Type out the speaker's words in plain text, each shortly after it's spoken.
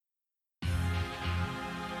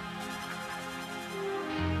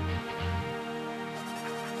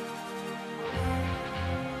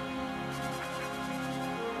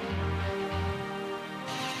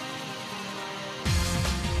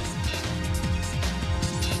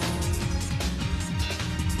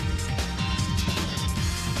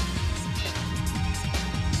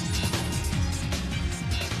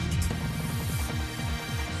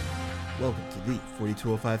the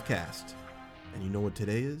 4205 cast. And you know what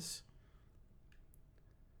today is?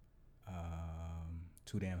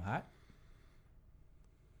 Too damn hot.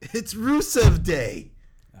 It's Rusev Day.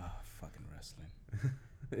 Oh, fucking wrestling.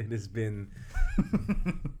 It has been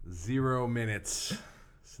 0 minutes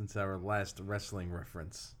since our last wrestling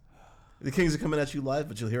reference. The Kings are coming at you live,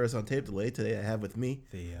 but you'll hear us on tape delay. Today I have with me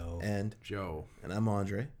Theo. and Joe. And I'm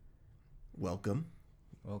Andre. Welcome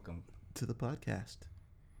Welcome. to the podcast.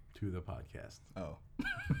 To the podcast. Oh.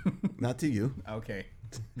 Not to you. Okay.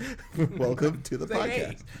 Welcome to the Say, podcast.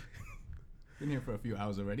 hey. Been here for a few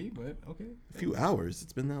hours already, but okay. A few hours.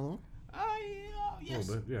 It's been that long? Yes.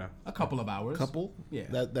 A little bit, yeah. A couple of hours. Couple? Yeah.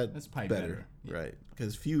 That's probably better. Yeah. Right.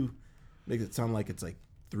 Because few makes it sound like it's like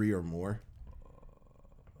 3 or more.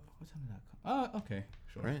 What time did that come? Okay.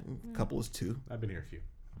 Sure. Right? Couple is 2. I've been here a few.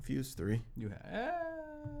 Few is 3. You have?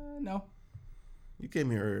 No. You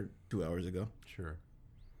came here 2 hours ago. Sure.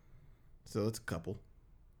 So it's a couple.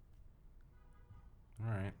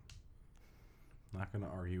 All right. Not going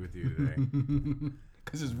to argue with you today.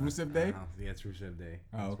 Because it's Rusev Day? Yeah, it's Rusev Day.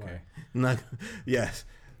 Oh, That's okay. Not, yes.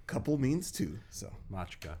 Couple means 2. So why.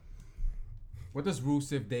 Machka. What does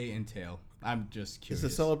Rusev Day entail? I'm just curious.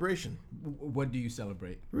 it's a celebration. What do you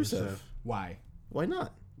celebrate? Rusev. Why? Why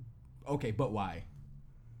not? Okay, but why?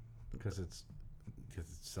 Because it's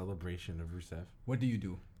celebration of Rusev. What do you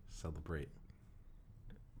do? Celebrate.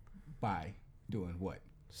 By doing what?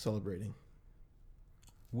 Celebrating.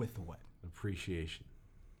 With what? Appreciation.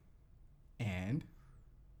 And?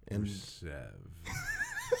 Rusev.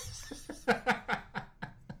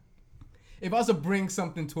 If I was to bring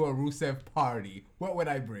something to a Rusev party, what would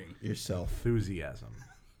I bring? Yourself. Enthusiasm.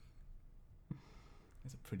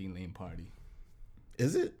 It's a pretty lame party.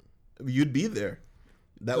 Is it? You'd be there.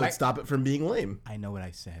 That would Like- stop it from being lame. I know what I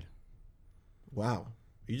said. Wow.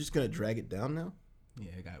 Are you just going to drag it down now?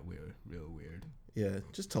 Yeah, it got weird, real weird. Yeah,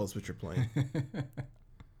 just tell us what you're playing.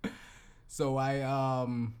 So I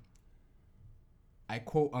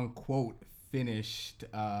quote unquote finished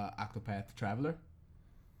Octopath Traveler.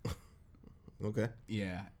 Okay.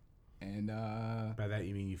 Yeah. And By that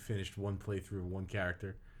you mean you finished one playthrough of one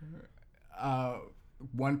character?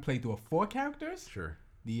 one playthrough of 4 characters. Sure.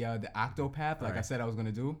 The Octopath, like I Right. said I was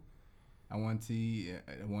gonna do. I want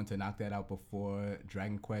to knock that out before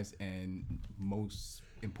Dragon Quest and most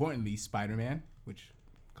importantly Spider-Man, which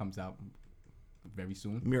comes out very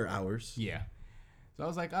soon. Mere hours. Yeah. So I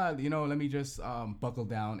was like, let me just buckle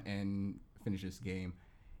down and finish this game.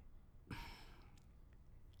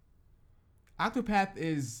 Octopath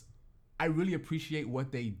is, I really appreciate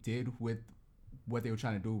what they did with what they were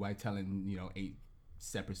trying to do by telling, 8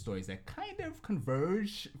 separate stories that kind of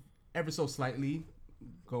converge ever so slightly,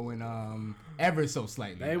 going ever so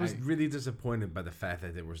slightly. I was really disappointed by the fact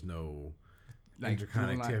that there was no Like,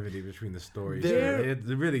 interconnectivity between the stories. There- It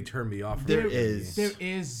really turned me off. from There it. is. There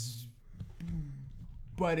is,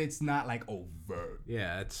 but it's not like overt.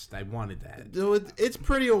 Yeah, I wanted that. No, it's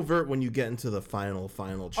pretty overt when you get into the final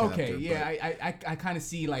chapter. Okay, yeah, but, I kind of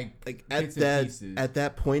see like at bits and that pieces. at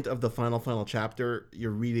that point of the final chapter, you're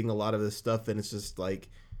reading a lot of this stuff, and it's just like,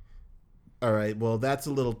 all right, well, that's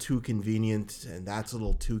a little too convenient, and that's a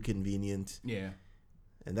little too convenient. Yeah.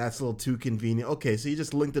 And that's a little too convenient. Okay, so you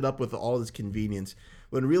just linked it up with all this convenience,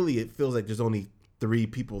 when really it feels like there's only 3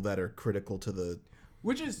 people that are critical to the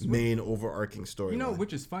Which is main overarching story.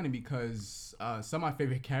 which is funny because some of my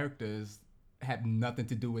favorite characters had nothing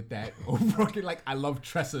to do with that overarching. Like I love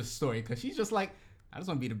Tressa's story because she's just like, I just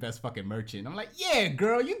want to be the best fucking merchant. I'm like, yeah,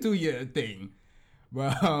 girl, you do your thing.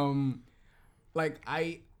 But like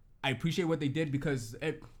I appreciate what they did because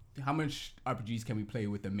how much RPGs can we play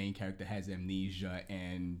with the main character has amnesia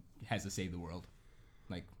and has to save the world?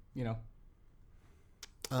 Like,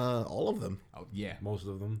 all of them. oh yeah. Most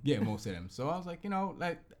of them. Yeah, most of them. So I was like,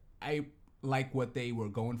 I like what they were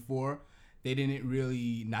going for. They didn't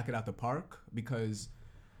really knock it out the park because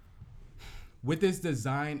with this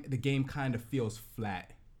design, the game kind of feels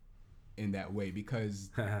flat in that way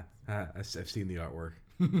because, I've seen the artwork.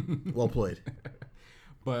 Well played.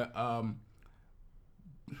 but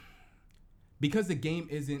because the game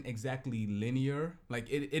isn't exactly linear, like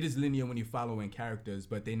it is linear when you're following characters,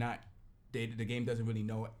 but the game doesn't really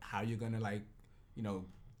know how you're gonna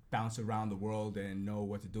bounce around the world and know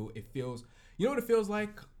what to do. It feels, what it feels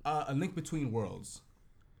like? A Link Between Worlds,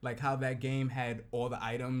 like how that game had all the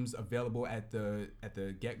items available at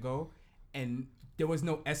the get-go, and there was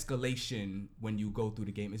no escalation when you go through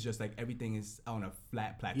the game. It's just like everything is on a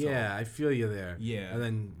flat plateau. Yeah, I feel you there. Yeah. And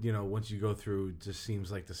then, once you go through, it just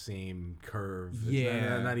seems like the same curve. It's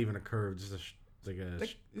Yeah. not even a curve, just It's like a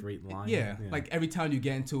straight line. Yeah, like every time you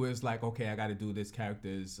get into it, it's like, okay, I got to do this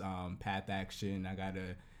character's path action.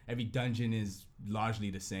 Every dungeon is largely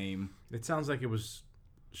the same. It sounds like it was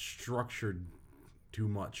structured too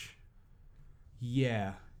much.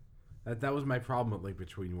 Yeah. That was my problem with like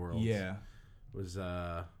Between Worlds. Yeah. Was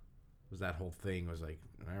that whole thing was like,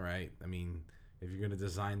 all right, I mean, if you're gonna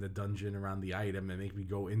design the dungeon around the item and make me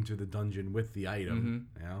go into the dungeon with the item,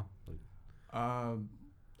 you know. Like,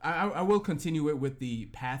 I will continue it with the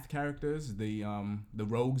path characters, the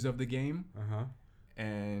rogues of the game.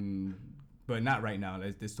 But not right now.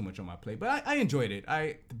 There's too much on my plate. But I enjoyed it.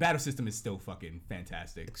 The battle system is still fucking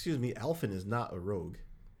fantastic. Excuse me, Alphen is not a rogue.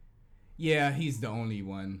 Yeah, he's the only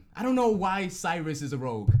one. I don't know why Cyrus is a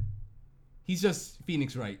rogue. He's just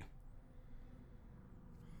Phoenix Wright.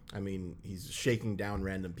 I mean, he's shaking down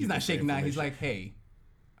random people. He's not shaking down. He's like, hey,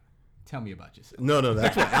 tell me about yourself. No,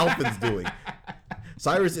 that's what Alphen's doing.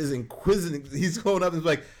 Cyrus is inquisitive. He's going up and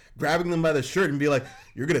like grabbing them by the shirt and be like,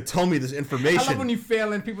 "You're gonna tell me this information." I love when you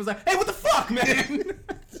fail and people's like, "Hey, what the fuck, man?" Get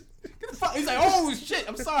the fuck. He's like, "Oh shit,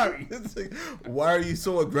 I'm sorry." It's like, why are you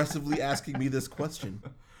so aggressively asking me this question?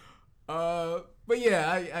 But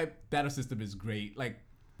yeah, I battle system is great. Like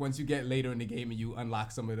once you get later in the game and you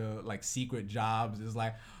unlock some of the like secret jobs, it's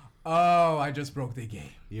like, oh, I just broke the game.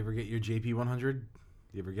 You ever get your JP 100?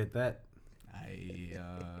 You ever get that?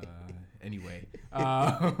 Anyway,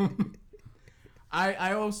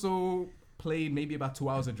 I also played maybe about 2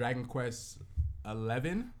 hours of Dragon Quest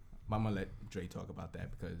 11. I'm gonna let Dre talk about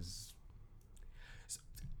that because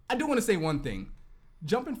I do want to say one thing.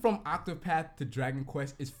 Jumping from Octopath to Dragon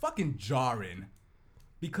Quest is fucking jarring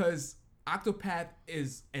because Octopath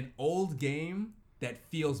is an old game that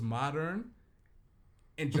feels modern,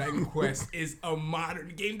 and Dragon Quest is a modern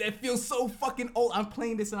game that feels so fucking old. I'm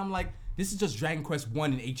playing this and I'm like, this is just Dragon Quest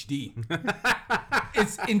 1 in HD.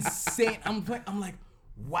 It's insane. I'm like,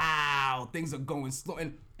 wow, things are going slow.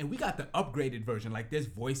 And we got the upgraded version. Like, there's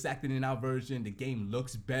voice acting in our version. The game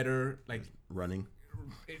looks better. Like, running.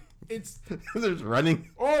 It's There's running.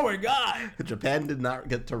 Oh my god. Japan did not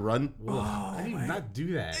get to run. I did not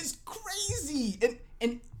do that. It's crazy.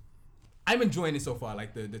 And I'm enjoying it so far.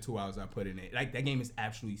 Like the 2 hours I put in it. Like that game is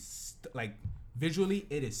absolutely like visually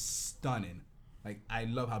it is stunning. Like I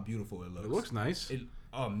love how beautiful it looks. It looks nice.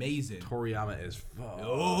 Amazing. Toriyama is fun.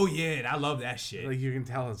 Oh yeah, I love that shit. Like you can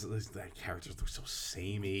tell that characters look so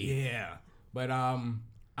samey. Yeah. But I'm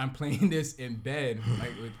playing this in bed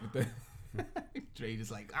like with the Dre just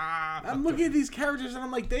like I'm looking at these characters and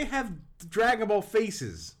I'm like, they have Dragon Ball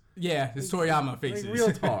faces. Yeah, it's Toriyama faces. Like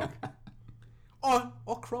real talk.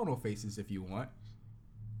 or Chrono faces if you want.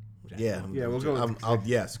 Yeah, we'll go.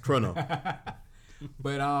 Yes, Chrono.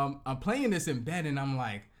 But I'm playing this in bed and I'm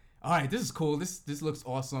like, all right, this is cool. This looks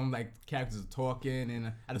awesome. Like characters are talking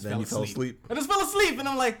and I just fell asleep. I just fell asleep and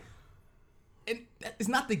I'm like, it's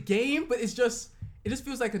not the game, but it just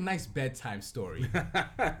feels like a nice bedtime story.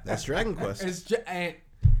 That's Dragon Quest. It's just,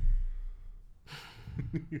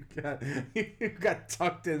 you got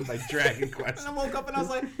tucked in by Dragon Quest. And I woke up and I was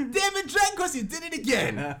like, damn it, Dragon Quest, you did it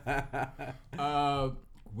again.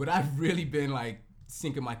 What I've really been like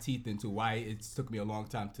sinking my teeth into, why it took me a long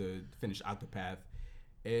time to finish Octopath,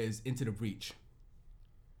 is Into the Breach.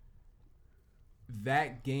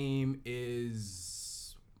 That game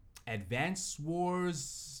is Advance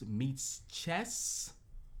Wars meets chess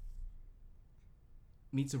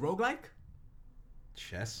meets a roguelike.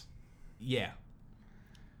 Chess? Yeah.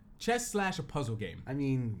 Chess / a puzzle game. I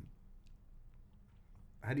mean,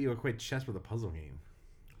 how do you equate chess with a puzzle game?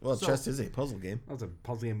 Well, chess is a puzzle game. That's a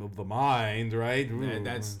puzzle game of the mind, right? And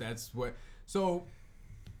that's what. So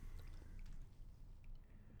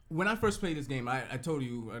when I first played this game, I told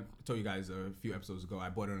you guys a few episodes ago, I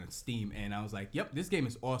bought it on Steam, and I was like, "Yep, this game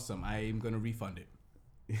is awesome. I'm gonna refund it."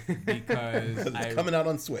 Because it's coming out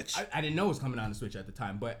on Switch. I didn't know it was coming out on Switch at the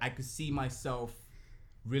time, but I could see myself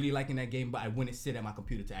really liking that game, but I wouldn't sit at my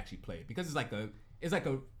computer to actually play it because it's like a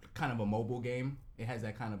kind of a mobile game. It has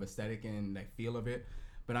that kind of aesthetic and that feel of it.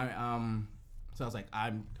 But so I was like,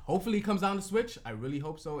 hopefully it comes out on the Switch. I really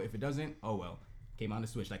hope so. If it doesn't, oh well. Came on the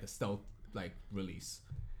Switch like a stealth like release,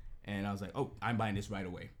 and I was like, oh, I'm buying this right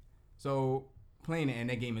away. So playing it, and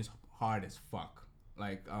that game is hard as fuck.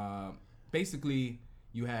 Like basically.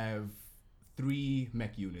 You have 3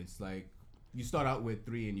 mech units. Like, you start out with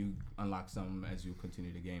 3 and you unlock some as you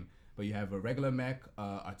continue the game. But you have a regular mech,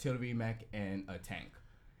 artillery mech, and a tank.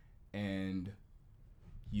 And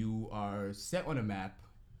you are set on a map,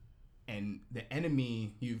 and the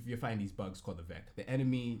enemy, you find these bugs called the Vec. The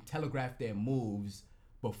enemy telegraph their moves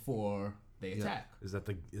before they attack. Is that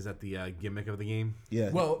the gimmick of the game? Yeah.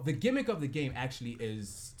 Well, the gimmick of the game actually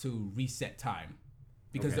is to reset time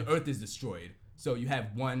because the Earth is destroyed. So you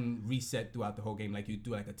have one reset throughout the whole game, like you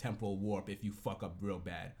do like a temporal warp if you fuck up real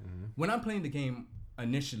bad. When I'm playing the game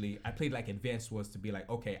initially, I played like advanced wars to be like,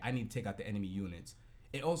 okay, I need to take out the enemy units.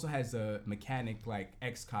 It also has a mechanic like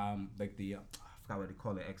XCOM, like the I forgot what they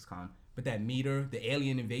call it, XCOM, but that meter, the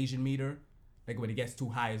alien invasion meter, like when it gets too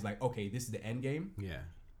high, it's like, okay, this is the end game. Yeah.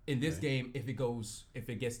 In this game, if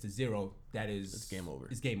it gets to 0, that is It's game over.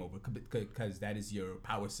 It's game over because that is your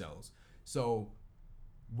power cells. So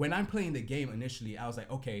when I'm playing the game initially, I was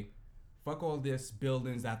like, okay, fuck all this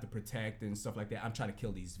buildings I have to protect and stuff like that. I'm trying to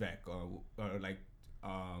kill these Vec or like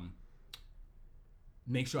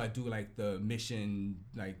make sure I do like the mission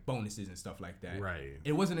like bonuses and stuff like that. Right.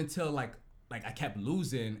 It wasn't until like I kept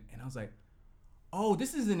losing and I was like, oh,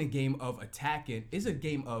 this isn't a game of attacking. It's a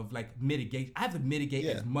game of like mitigate. I have to mitigate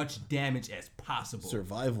as much damage as possible.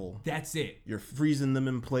 Survival. That's it. You're freezing them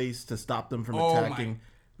in place to stop them from Oh attacking.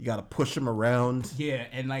 You got to push them around. Yeah,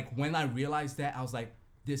 and like when I realized that, I was like,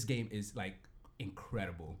 this game is like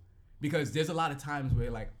incredible. Because there's a lot of times where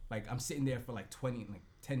like I'm sitting there for like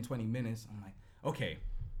 10, 20 minutes. I'm like, okay,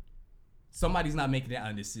 somebody's not making it out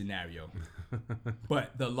of this scenario.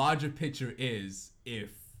 But the larger picture is if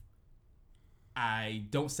I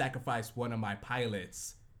don't sacrifice one of my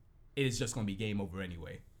pilots, it is just going to be game over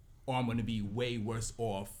anyway. Or I'm going to be way worse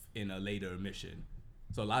off in a later mission.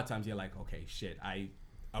 So a lot of times you're like, okay, shit, I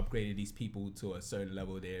upgraded these people to a certain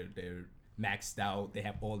level. They're maxed out. They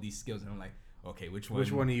have all these skills. And I'm like, okay, which one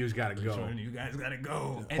of you's got to go? Which one of you guys got to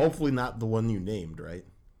go? And hopefully not the one you named, right?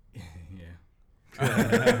 Yeah.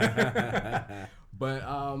 But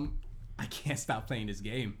I can't stop playing this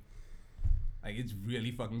game. Like it's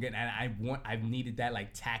really fucking good, and I've needed that like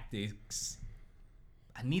tactics.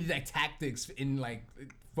 I needed that tactics in like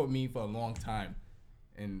for me for a long time,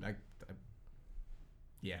 and like,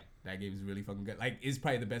 yeah, that game is really fucking good. Like it's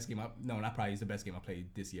probably the best game. Not probably. It's the best game I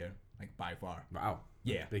played this year, like by far. Wow.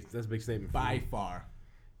 Yeah. That's a big statement. By far.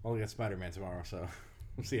 Well, we got Spider-Man tomorrow, so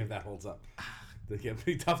we'll see if that holds up. They get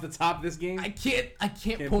pretty tough to top this game. I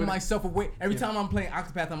can't pull myself away. Every time I'm playing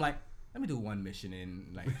Octopath, I'm like, let me do one mission in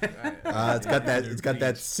like. It's got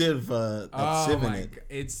that Civ. Civ in it.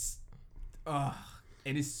 It's,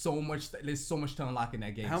 it is so much. There's so much to unlock in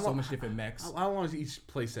that game. So much different mechs. How long does each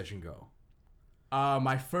play session go?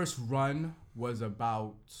 My first run was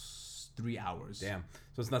about 3 hours. Damn.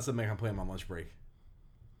 So it's not something I can play on my lunch break.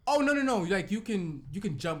 Oh no! Like you can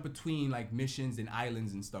jump between like missions and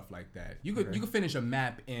islands and stuff like that. You could finish a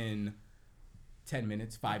map in 10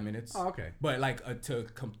 minutes, 5 minutes. Oh, okay. But like to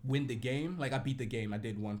win the game, like I beat the game. I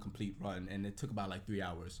did one complete run, and it took about like 3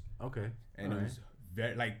 hours. Okay. And it was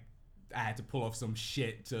very like I had to pull off some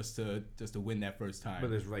shit just to win that first time. But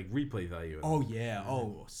there's like replay value. Oh yeah.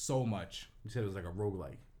 Oh, so much. You said it was like a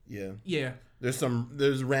roguelike. Yeah. Yeah. There's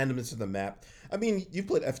randomness to the map. I mean, you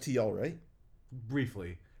played FTL, right?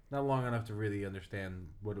 Briefly. Not long enough to really understand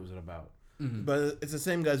what it was about. Mm-hmm. But it's the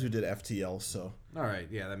same guys who did FTL, so. All right,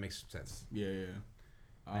 yeah, that makes sense. Yeah.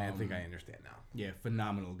 I think I understand now. Yeah,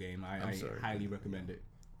 phenomenal game. I highly recommend it.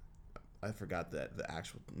 I forgot that the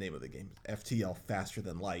actual name of the game is FTL, Faster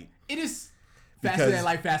Than Light. It is faster than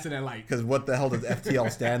light. Because what the hell does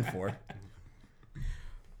FTL stand for?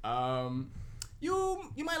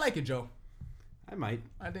 You might like it, Joe. I might.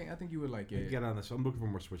 I think you would like it. Get on this. I'm looking for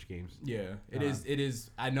more Switch games. Yeah, it is. It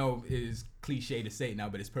is. I know it is cliche to say it now,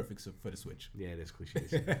 but it's perfect for the Switch. Yeah, it is cliche,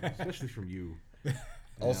 especially from you.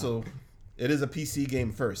 Also, it is a PC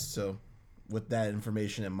game first, so with that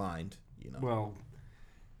information in mind, you know. Well,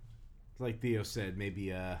 like Theo said, maybe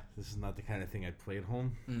this is not the kind of thing I'd play at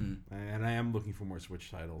home, and I am looking for more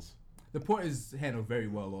Switch titles. The port is handled very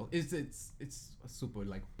well. It's a super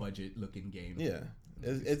like budget looking game. Yeah.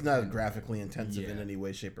 It's not graphically intensive in any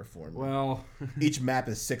way, shape, or form. Well, each map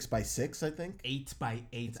is 6x6, I think.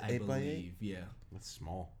 8x8, I believe. Yeah, that's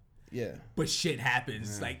small. Yeah, but shit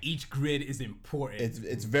happens. Yeah. Like each grid is important.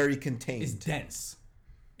 It's very contained. It's dense.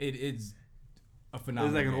 It's a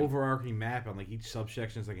phenomenal. There's like an overarching map, and like each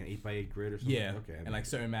subsection is like an 8x8 grid or something. Yeah, okay. And like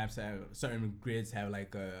certain grids have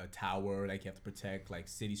like a tower, like you have to protect like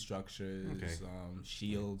city structures,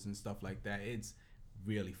 shields and stuff like that. It's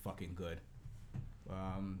really fucking good.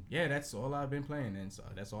 Yeah, that's all I've been playing, and so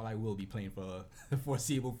that's all I will be playing for the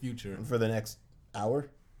foreseeable future. For the next hour?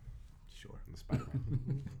 Sure. The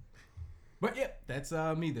Spider-Man. But yeah, that's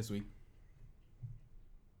me this week.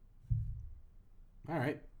 All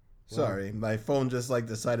right. Sorry, my phone just like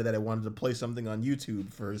decided that it wanted to play something on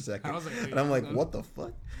YouTube for a second. And I'm like, what the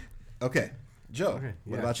fuck? Okay, Joe,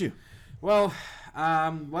 what about you? Well,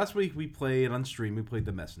 Last week we played on stream. We played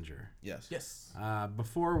The Messenger. Yes. Yes.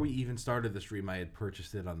 Before we even started the stream, I had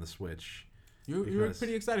purchased it on the Switch. You were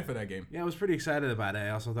pretty excited for that game. Yeah, I was pretty excited about it. I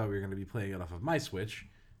also thought we were going to be playing it off of my Switch,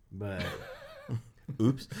 but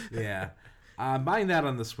Oops. yeah, buying that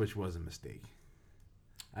on the Switch was a mistake.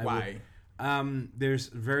 Why? There's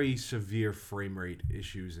very severe frame rate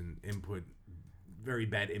issues and very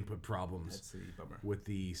bad input problems. That's a bummer. With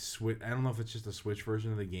the Switch. I don't know if it's just a Switch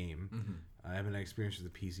version of the game. I haven't experienced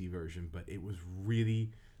with the PC version, but it was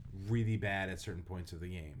really, really bad at certain points of the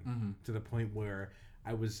game. To the point where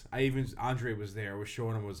Andre was there, I was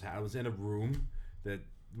showing him I was in a room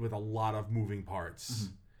with a lot of moving parts.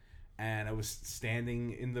 And I was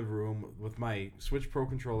standing in the room with my Switch Pro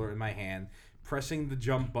controller in my hand, pressing the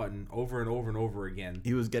jump button over and over and over again.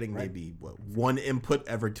 He was getting maybe one input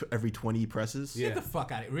every 20 presses. Get the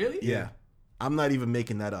fuck out of it. Really? Yeah. I'm not even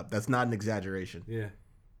making that up. That's not an exaggeration. Yeah.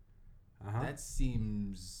 That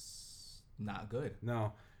seems not good.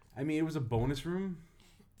 No. I mean, it was a bonus room,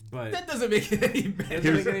 but That doesn't make it any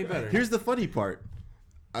better. Here's the funny part.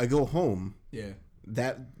 I go home. Yeah.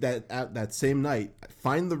 That same night, I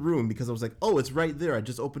find the room because I was like, oh, it's right there. I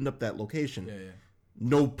just opened up that location. Yeah.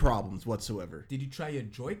 No problems whatsoever. Did you try your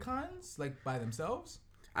Joy-Cons like by themselves?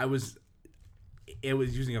 I was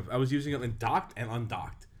using it in docked and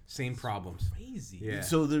undocked. Same problems. Crazy. Yeah.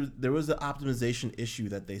 So there was an optimization issue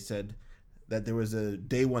that they said that there was a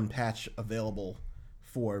day one patch available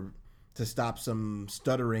to stop some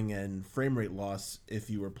stuttering and frame rate loss if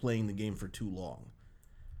you were playing the game for too long.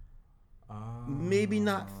 Maybe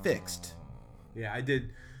not fixed. Yeah, I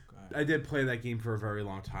did play that game for a very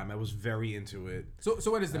long time. I was very into it. So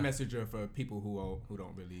what is the Messenger for people who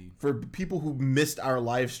don't really? For people who missed our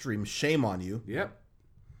live stream, shame on you. Yep.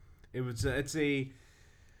 It's a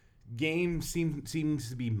game seems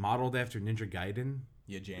to be modeled after Ninja Gaiden.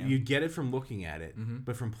 Yeah, jam. You get it from looking at it,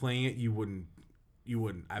 but from playing it, you wouldn't.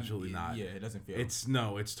 Absolutely not. Yeah, it doesn't feel.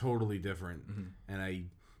 It's totally different, and I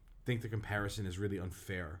think the comparison is really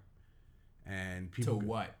unfair. And people to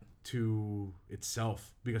what? To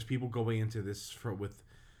itself, because people going into this with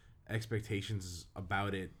expectations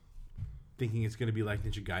about it, thinking it's going to be like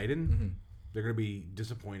Ninja Gaiden, they're going to be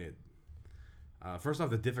disappointed. First off,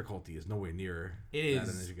 the difficulty is nowhere near that of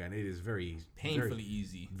Ninja Gaiden. It is very painfully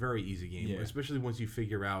easy. Very easy game, especially once you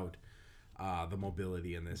figure out the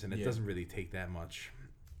mobility in this, and it doesn't really take that much.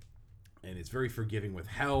 And it's very forgiving with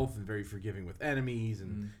health and very forgiving with enemies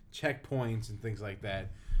and checkpoints and things like that.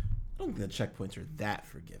 I don't think the checkpoints are that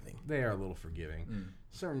forgiving. They are a little forgiving.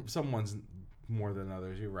 Some ones more than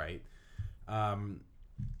others. You're right.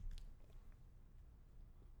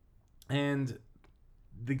 And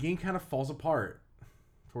the game kind of falls apart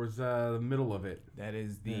towards the middle of it. That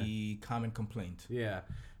is the common complaint. Yeah.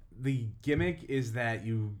 The gimmick is that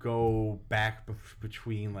you go back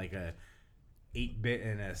between like a 8-bit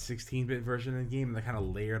and a 16-bit version of the game, and they're kind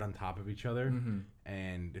of layered on top of each other.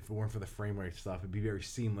 And if it weren't for the frame rate stuff, it'd be very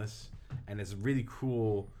seamless. And it's a really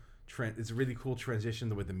cool transition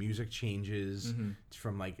the way the music changes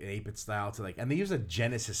from like an 8-bit style to and they use a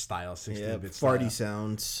Genesis style 16-bit style. Farty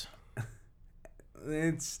sounds.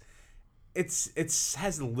 It's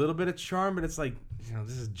has a little bit of charm, but it's like,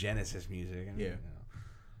 this is Genesis music. And,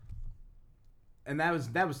 and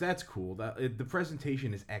that's cool. The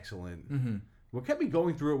presentation is excellent. What kept me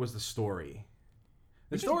going through it was the story.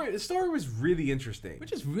 The story was really interesting.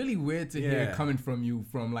 Which is really weird to hear coming from you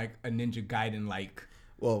from like a Ninja Gaiden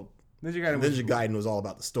Well, Ninja Gaiden was all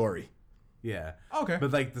about the story. Yeah. Okay.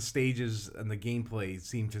 But like the stages and the gameplay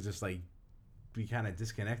seemed to just like be kind of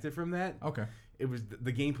disconnected from that. Okay. It was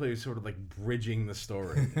the gameplay was sort of like bridging the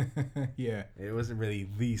story. Yeah. It wasn't really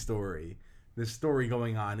the story. The story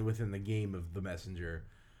going on within the game of The Messenger.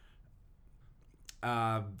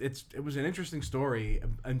 It was an interesting story.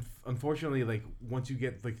 Unfortunately, like once you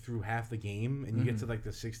get like through half the game and you get to like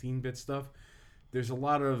the 16-bit stuff, there's a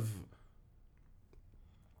lot of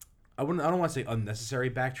I don't want to say unnecessary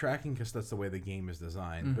backtracking because that's the way the game is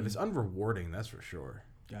designed, but it's unrewarding, that's for sure.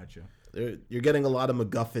 Gotcha. You're getting a lot of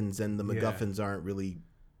MacGuffins, and the MacGuffins aren't really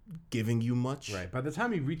giving you much. Right. By the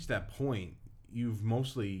time you reach that point, you've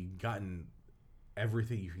mostly gotten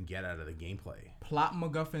everything you can get out of the gameplay. Plot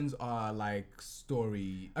MacGuffins are like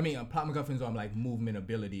story. I mean, plot MacGuffins are like movement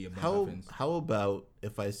ability of MacGuffins. How about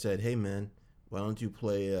if I said, "Hey, man, why don't you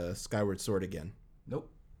play Skyward Sword again?"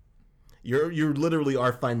 Nope. You literally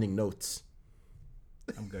are finding notes.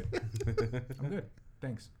 I'm good. I'm good.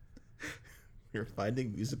 Thanks. You're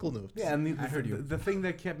finding musical notes. Yeah, and I heard you. The thing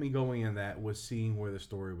that kept me going in that was seeing where the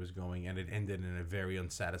story was going, and it ended in a very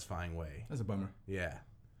unsatisfying way. That's a bummer. Yeah.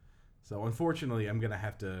 So unfortunately, I'm gonna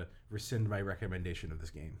have to rescind my recommendation of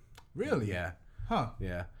this game. Really? Yeah. Huh.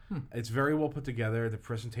 Yeah. It's very well put together. The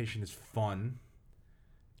presentation is fun.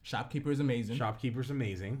 Shopkeeper is amazing. Shopkeeper's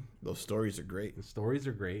amazing. Those stories are great. The stories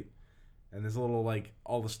are great. And there's a little like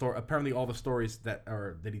apparently all the stories that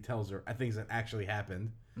he tells are things that actually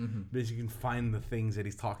happened. Mm-hmm. Because you can find the things that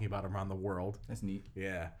he's talking about around the world. That's neat.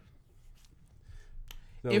 Yeah.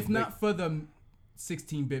 So if not for the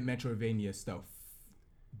 16-bit Metroidvania stuff,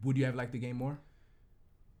 would you have liked the game more?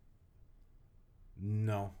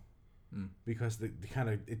 No. Because it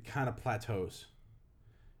kind of plateaus.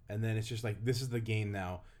 And then it's just like, this is the game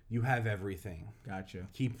now. You have everything. Gotcha.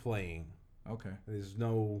 Keep playing. Okay. There's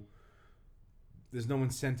no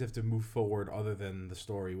incentive to move forward other than the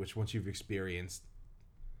story, which once you've experienced,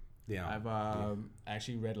 I've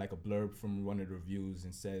actually read like a blurb from one of the reviews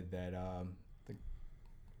and said that I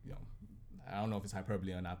don't know if it's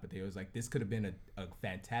hyperbole or not, but it was like this could have been a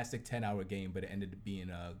fantastic 10-hour game, but it ended up being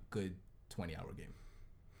a good 20-hour game.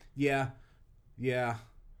 Yeah.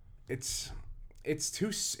 It's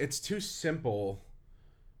too simple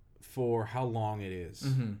for how long it is.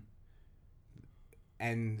 Mm-hmm.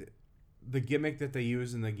 And the gimmick that they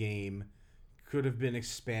use in the game could have been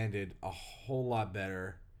expanded a whole lot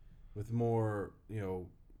better with more,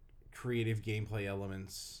 creative gameplay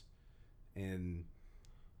elements, and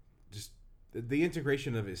just the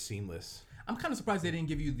integration of it is seamless. I'm kind of surprised they didn't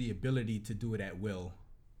give you the ability to do it at will.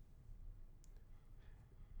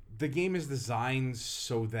 The game is designed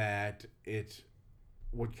so that it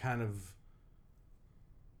would kind of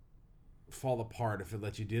fall apart if it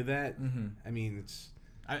lets you do that. Mm-hmm. I mean, it's...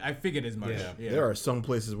 I figured as much. Yeah. There are some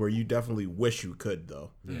places where you definitely wish you could,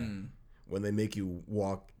 though. Yeah. When they make you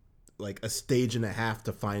walk like a stage and a half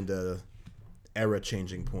to find a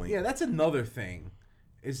era-changing point. Yeah, that's another thing,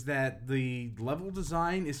 is that the level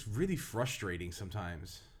design is really frustrating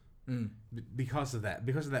sometimes because of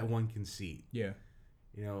that one conceit. Yeah.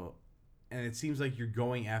 And it seems like you're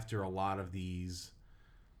going after a lot of these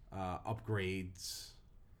upgrade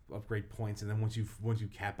points, and then once you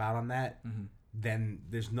cap out on that, then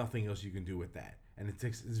there's nothing else you can do with that, and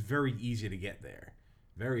it's very easy to get there,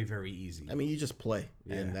 very, very easy. I mean, you just play,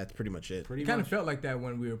 and that's pretty much it. It kind of felt like that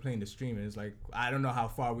when we were playing the stream, and it's like I don't know how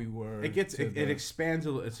far we were. It expands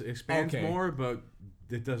more, but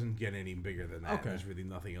it doesn't get any bigger than that. Okay. There's really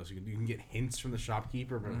nothing else you can get hints from the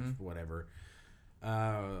shopkeeper, but whatever.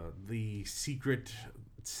 The secret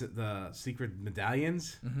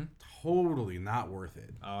medallions, totally not worth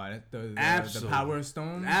it. Oh, the power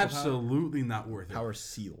stones, absolutely not worth it. Power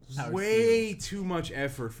seals, way too much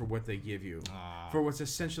effort for what they give you, for what's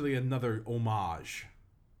essentially another homage.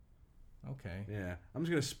 Okay. Yeah, I'm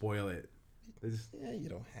just gonna spoil it. You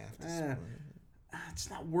don't have to spoil it. It's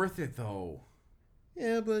not worth it though.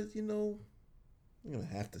 Yeah, but I'm gonna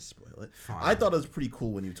have to spoil it. Fine. I thought it was pretty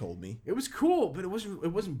cool when you told me. It was cool, but it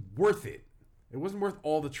wasn't worth it. It wasn't worth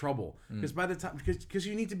all the trouble, because by the time because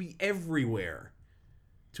you need to be everywhere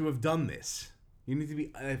to have done this. You need to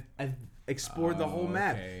be explored the whole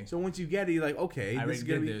map. Okay. So once you get it, you're like, okay, I this is already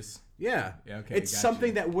gonna did be this. Yeah. Okay. It's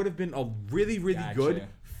something that would have been a really, really good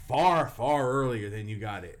far, far earlier than you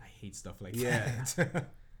got it. I hate stuff like that. Yeah.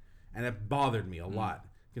 And it bothered me a lot,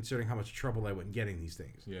 considering how much trouble I went in getting these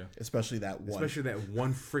things. Yeah. Especially that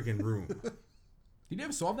one freaking room. Did you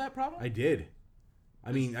ever solve that problem? I did.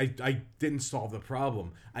 I mean, I didn't solve the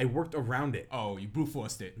problem. I worked around it. Oh, you brute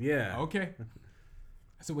forced it. Yeah. Okay.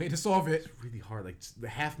 That's a way to solve it. It's really hard. Like,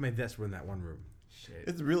 half my desks were in that one room. Shit.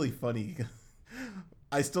 It's really funny.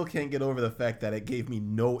 I still can't get over the fact that it gave me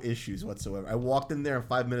no issues whatsoever. I walked in there, and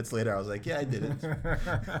 5 minutes later, I was like, yeah, I did it.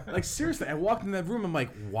 Like, seriously, I walked in that room, I'm like,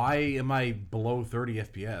 why am I below 30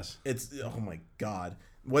 FPS? It's, oh my God.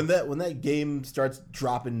 When that game starts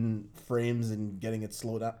dropping frames and getting it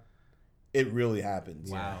slowed up, it really happens.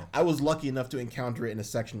 Wow. I was lucky enough to encounter it in a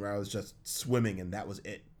section where I was just swimming, and that was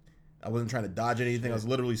it. I wasn't trying to dodge anything. Shit. I was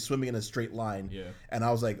literally swimming in a straight line. Yeah. And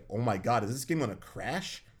I was like, oh my God, is this game going to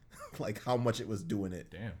crash? Like how much it was doing it.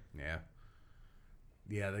 Damn. Yeah.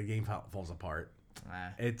 Yeah, the game falls apart.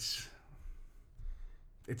 It's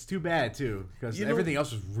too bad too, because everything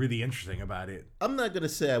else was really interesting about it. I'm not gonna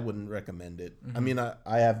say I wouldn't recommend it. I mean,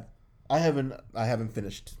 I haven't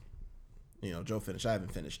finished. Joe finished. I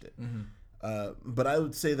haven't finished it. But I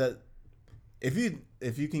would say that if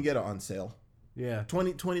you can get it on sale, yeah,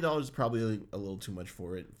 $20 is probably a little too much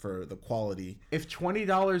for it, for the quality. If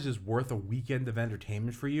 $20 is worth a weekend of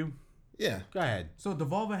entertainment for you, yeah, go ahead. So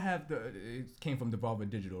Devolver it came from Devolver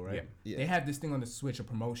Digital, right? Yeah. They have this thing on the Switch, a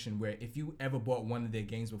promotion where if you ever bought one of their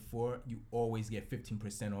games before, you always get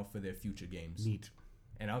 15% off for their future games. Neat.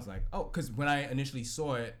 And I was like, oh, because when I initially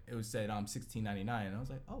saw it, it was said $16.99, and I was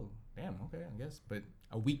like, oh, damn, okay, I guess. But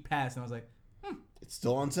a week passed, and I was like, It's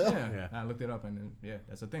still on sale. Yeah. I looked it up, and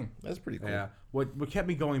that's a thing. That's pretty cool. Yeah. What kept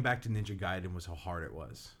me going back to Ninja Gaiden was how hard it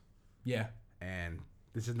was. Yeah. And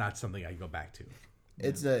this is not something I go back to.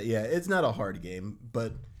 It's not a hard game,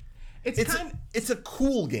 but it's a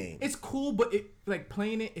cool game. It's cool, but it like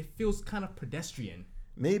playing it feels kind of pedestrian.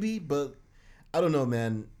 Maybe, but I don't know,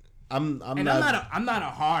 man. I'm not a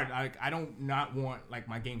hard, like, I don't not want like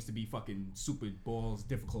my games to be fucking super balls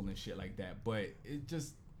difficult and shit like that, but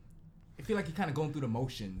I feel like you're kind of going through the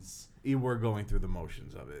motions. You were going through the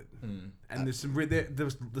motions of it, and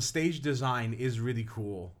the stage design is really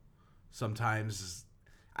cool. Sometimes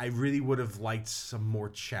I really would have liked some more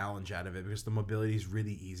challenge out of it because the mobility is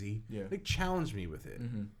really easy. Yeah, like challenge me with it.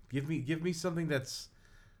 Give me something that's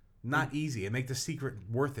not easy and make the secret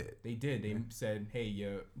worth it. They did. They said, "Hey,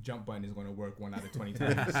 your jump button is going to work 1 out of 20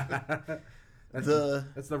 times." That's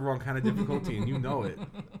the wrong kind of difficulty, and you know it.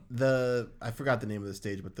 I forgot the name of the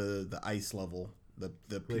stage, but the ice level,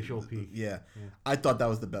 the Glacial Peak. Yeah, I thought that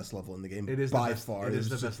was the best level in the game. It is by far. It is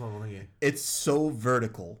the best level in the game. It's so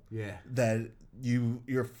vertical. Yeah. That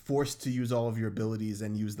you're forced to use all of your abilities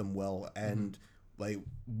and use them well. And like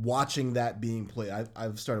watching that being played,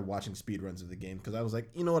 I've started watching speedruns of the game because I was like,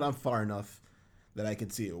 you know what, I'm far enough that I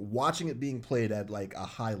could see it. Watching it being played at like a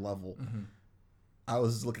high level, I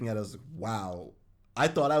was looking at it, I was like, wow. I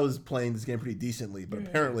thought I was playing this game pretty decently, but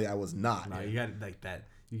apparently I was not. No, you got like that.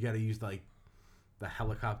 You got to use like the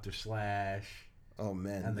helicopter slash. Oh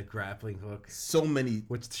man, and the grappling hook. So many,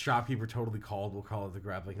 which the shopkeeper totally called. We'll call it the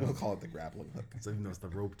grappling hook. We'll call it the grappling hook. So even though it's the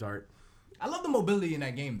rope dart. I love the mobility in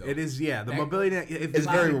that game, though. It is, yeah. The mobility is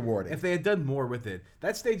very rewarding. If they had done more with it,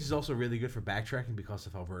 that stage is also really good for backtracking because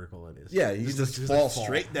of how vertical it is. Yeah, you just fall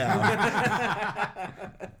straight down.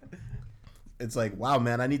 It's like, wow,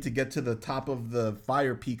 man, I need to get to the top of the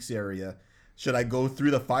Fire Peaks area. Should I go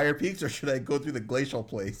through the Fire Peaks or should I go through the glacial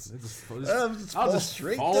place? I'll just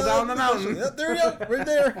straight fall down the mountain. Yeah, there we go. We're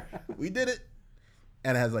there. We did it.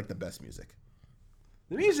 And it has like the best music.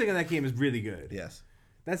 The music in that game is really good. Yes.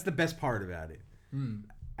 That's the best part about it.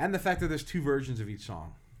 And the fact that there's 2 versions of each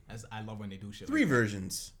song. I love when they do shit. 3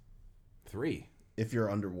 versions. 3? If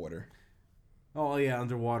you're underwater. Oh, yeah,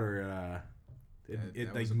 underwater.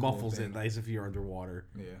 It like muffles it as if you're underwater.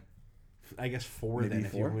 Yeah. I guess 4 Maybe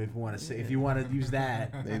then 4? if you want to say, if you want to use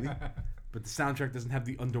that. Maybe. But the soundtrack doesn't have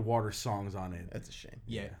the underwater songs on it. That's a shame.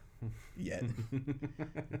 Yeah. Yet.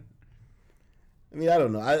 I mean, I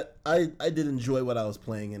don't know. I did enjoy what I was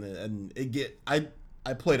playing in it, and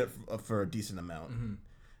I played it for a decent amount.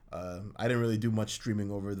 I didn't really do much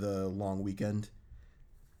streaming over the long weekend.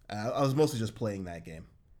 I was mostly just playing that game.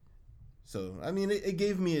 So I mean, it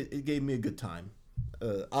gave me a good time.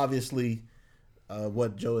 Obviously,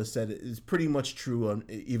 what Joe has said is pretty much true,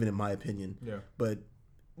 even in my opinion. Yeah. But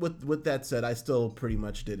with that said, I still pretty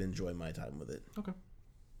much did enjoy my time with it. Okay.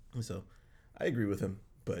 So I agree with him,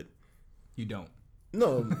 but you don't.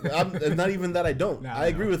 No, I'm not even that I don't. I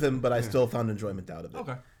agree with him, but I still found enjoyment out of it.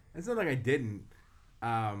 Okay. It's not like I didn't.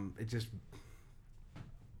 It just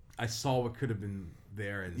I saw what could have been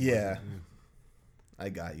there, and I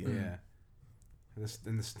got you. Yeah.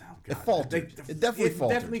 And this oh God, it faltered. It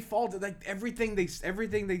definitely faltered. Like everything they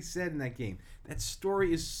said in that game. That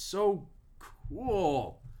story is so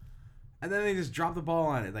cool. And then they just drop the ball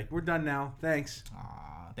on it. Like, we're done now. Thanks.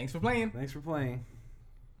 Thanks for playing. Thanks for playing.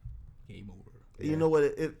 Game over. You know what?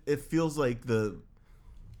 It feels like the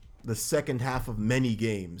second half of many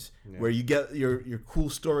games where you get your cool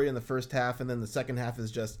story in the first half, and then the second half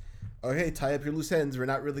is just, oh, hey, tie up your loose ends. We're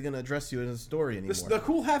not really going to address you in a story anymore. The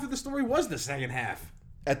cool half of the story was the second half.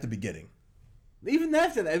 At the beginning. Even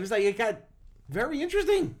after that, it was like, it got very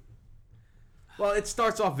interesting. Well, it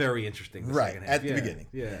starts off very interesting. Right, at the beginning.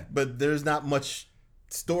 Yeah. But there's not much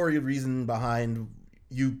story reason behind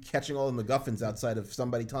you catching all the MacGuffins outside of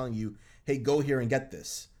somebody telling you, hey, go here and get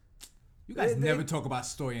this. You guys never talk about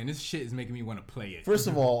story, and this shit is making me want to play it. First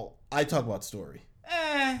of all, I talk about story.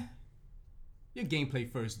 Your gameplay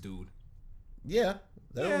first, dude. Yeah,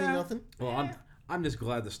 that don't mean nothing. Well, I'm just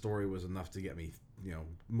glad the story was enough to get me,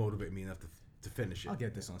 motivate me enough to finish it. I'll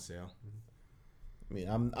get this on sale. I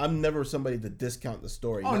mean, I'm never somebody to discount the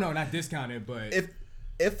story. Oh, no, not discount it, but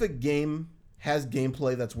if a game has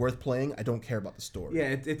gameplay that's worth playing, I don't care about the story.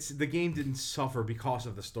 Yeah, it's the game didn't suffer because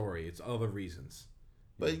of the story. It's other reasons.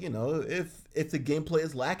 But if the gameplay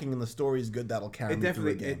is lacking and the story is good, that'll carry me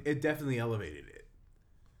through a game. It definitely elevated it.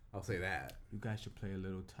 I'll say that. You guys should play a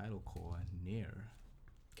little title called Near.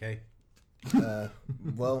 Okay.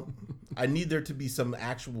 Well, I need there to be some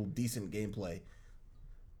actual decent gameplay,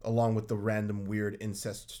 along with the random weird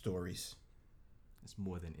incest stories. It's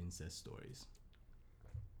more than incest stories.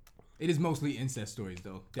 It is mostly incest stories,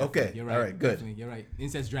 though. Okay, You're right. all right, good. Definitely, you're right.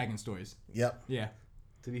 Incest dragon stories. Yep. Yeah.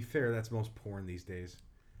 To be fair, that's most porn these days.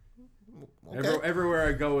 Okay. Everywhere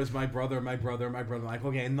I go is my brother. I'm like,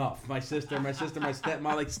 okay, enough. My sister, my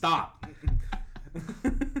stepmom. Like, stop.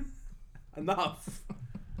 Enough.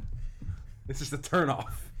 It's just a turn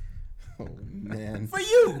off. Oh man. For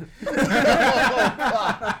you.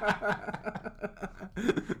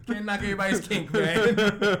 Can't knock everybody's kink, man.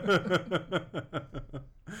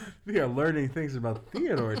 We are learning things about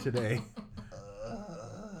Theodore today.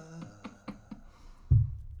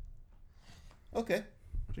 Okay.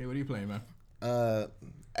 Jay, what are you playing, man?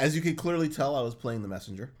 As you can clearly tell, I was playing The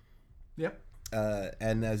Messenger. Yep.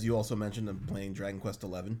 And as you also mentioned, I'm playing Dragon Quest XI.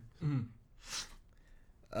 Mm-hmm.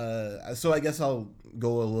 So I guess I'll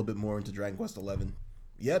go a little bit more into Dragon Quest XI.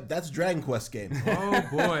 Yep, that's Dragon Quest game. Oh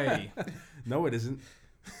boy. No, it isn't.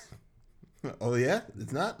 Oh yeah,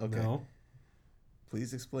 it's not. Okay. No.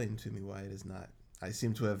 Please explain to me why it is not. I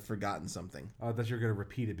seem to have forgotten something. I thought you were gonna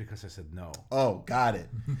repeat it because I said no. Oh, got it.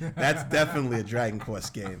 That's definitely a Dragon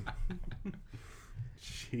Quest game.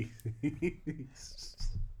 Jeez.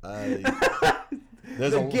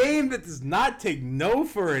 There's a game that does not take no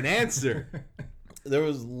for an answer. There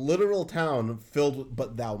was literal town filled with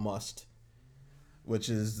 "but thou must," which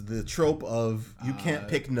is the trope of you can't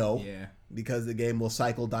pick no, Yeah. because the game will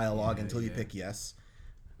cycle dialogue until you pick yes.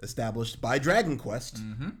 Established by Dragon Quest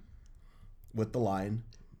with the line,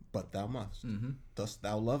 "but thou must." Dost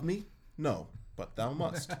thou love me? No, but thou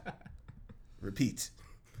must. Repeat.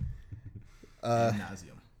 Ad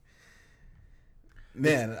nauseum.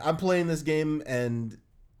 Man, I'm playing this game and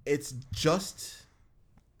it's just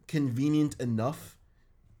convenient enough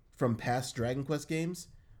from past Dragon Quest games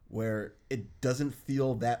where it doesn't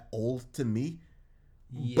feel that old to me.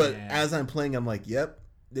 Yeah. But as I'm playing, I'm like, yep,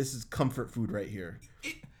 this is comfort food right here.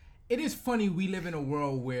 It is funny we live in a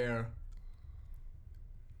world where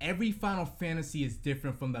every Final Fantasy is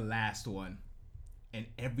different from the last one. And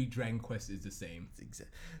every Dragon Quest is the same.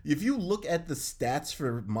 If you look at the stats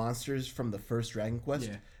for monsters from the first Dragon Quest,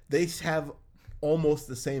 Yeah. they have almost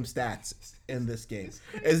the same stats in this game.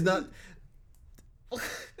 It's not...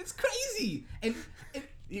 It's crazy. And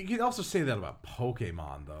You can also say that about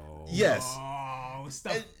Pokemon, though. Yes. oh,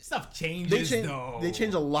 stuff changes though. They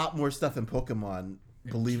change a lot more stuff in Pokemon,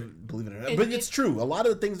 believe it or not. And But it's true. A lot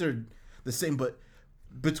of the things are the same, but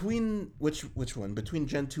between which one? Between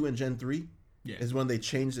Gen 2 and Gen 3 is when they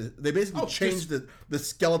changed it. They basically changed the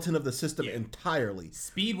skeleton of the system entirely.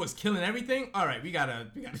 Speed was killing everything. All right, we gotta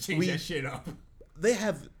change that shit up. They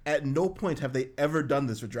have at no point have they ever done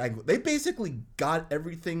this with Dragon Quest. They basically got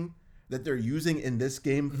everything that they're using in this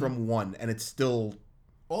game from 1, and it's still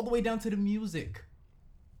All the way down to the music.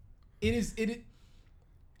 It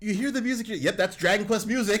you hear the music. Yep, that's Dragon Quest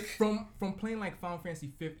music. from playing like Final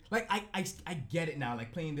Fantasy 5. Like I get it now.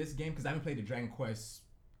 Like playing this game because I haven't played the Dragon Quest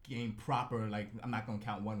game proper. Like I'm not gonna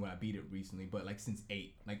count 1 when I beat it recently, but like since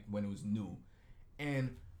 8, like when it was new,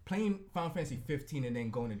 and playing Final Fantasy 15 and then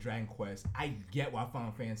going to Dragon Quest, I get why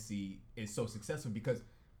Final Fantasy is so successful because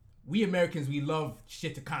we Americans, we love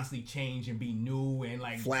shit to constantly change and be new and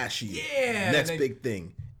like Flashy. Yeah. Next big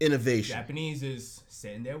thing. Innovation. Japanese is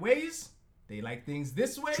set in their ways. They like things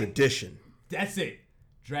this way. Tradition. That's it.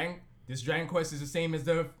 This Dragon Quest is the same as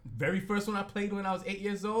the very first one I played when I was 8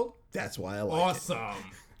 years old. That's why I like it. Awesome.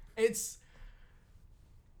 There's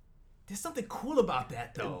something cool about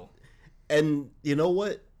that though. And you know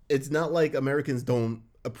what? It's not like Americans don't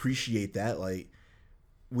appreciate that. Like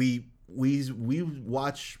we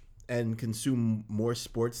watch and consume more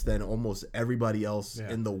sports than almost everybody else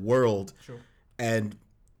in the world. Sure. And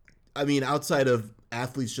I mean, outside of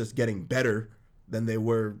athletes just getting better than they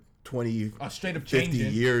were 20, Straight up 50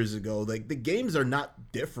 changing. years ago, like the games are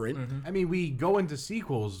not different. I mean, we go into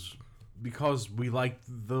sequels because we like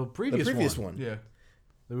the previous one. Yeah.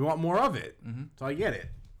 We want more of it. So I get it.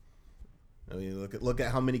 I mean, look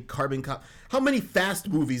at how many how many fast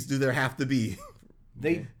movies do there have to be?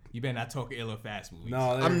 You better not talk ill or fast movies. No,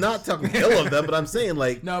 I'm not talking ill of them, but I'm saying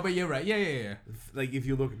like No, but you're right. Yeah. like if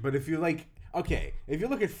you look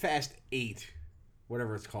at Fast 8,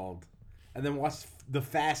 whatever it's called, and then watch the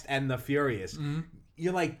Fast and the Furious,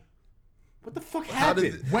 you're like, what the fuck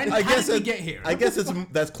happened? How did we get here? I guess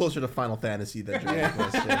that's closer to Final Fantasy than Dragon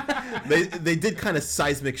Quest. Yeah. They did kind of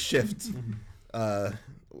seismic shift.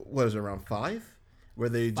 What was it, around 5? Where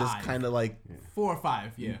they just 5. kind of like 4 or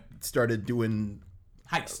 5. Yeah. started doing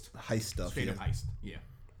Heist. heist stuff. Straight up heist. Yeah.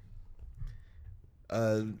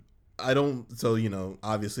 I don't. So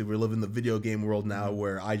obviously we live in the video game world now,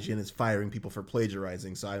 where IGN is firing people for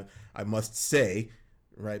plagiarizing. So I must say,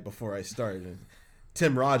 right before I start,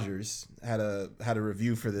 Tim Rogers had a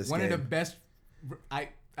review for this One game. of the best.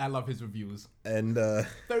 I love his reviews. And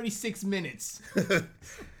 36 minutes.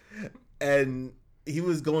 and he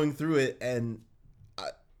was going through it, and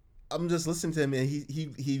I'm just listening to him, and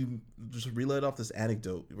he just relayed off this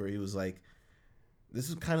anecdote where he was like, "This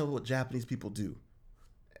is kind of what Japanese people do.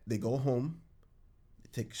 They go home, they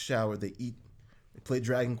take a shower, they eat, they play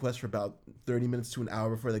Dragon Quest for about 30 minutes to an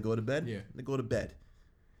hour before they go to bed. Yeah. They go to bed."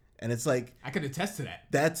 And it's like, I could attest to that.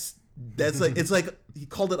 That's like, it's like he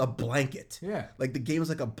called it a blanket. Yeah. Like the game is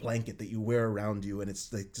like a blanket that you wear around you, and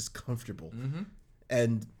it's like just comfortable.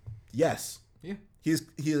 And yes, Yeah. he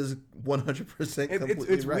is 100% completely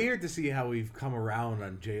It's right. weird to see how we've come around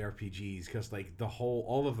on JRPGs, because like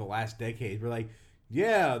all of the last decade, we're like,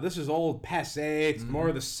 yeah, this is old passe. It's more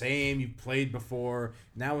of the same you've played before.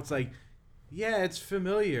 Now it's like, yeah, it's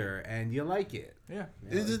familiar and you like it. Yeah.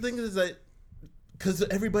 The thing is that because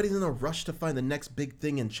everybody's in a rush to find the next big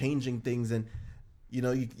thing and changing things, and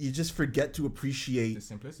you just forget to appreciate The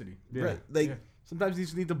simplicity. Yeah. Right, like Yeah. Sometimes you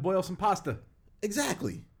just need to boil some pasta.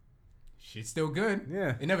 exactly. Shit's still good.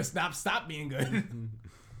 Yeah. It never stopped being good.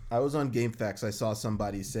 I was on GameFAQs. I saw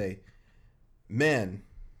somebody say, "Man,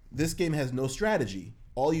 this game has no strategy.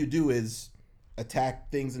 All you do is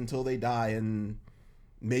attack things until they die and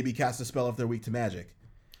maybe cast a spell if they're weak to magic."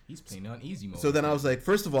 He's playing on easy mode. So then I was like,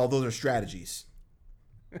 first of all, those are strategies.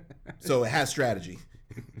 So it has strategy.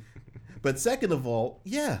 But second of all,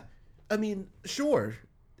 yeah, I mean, sure,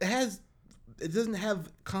 it doesn't have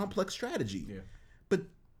complex strategy. Yeah. But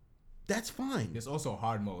that's fine. There's also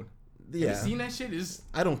hard mode. Yeah. Have you seen that shit? Is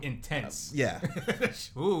I don't intense. Yeah.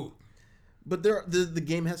 Ooh. But the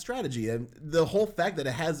game has strategy, and the whole fact that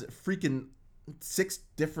it has freaking 6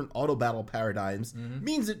 different auto battle paradigms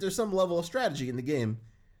means that there's some level of strategy in the game.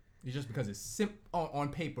 It's just because it's on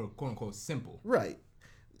paper, quote unquote, simple. Right.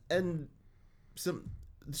 And the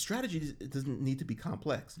strategy doesn't need to be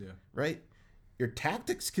complex. Yeah. Right? Your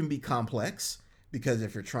tactics can be complex, because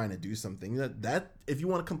if you're trying to do something that if you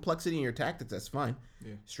want a complexity in your tactics, that's fine.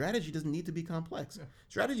 Yeah. Strategy doesn't need to be complex. Yeah.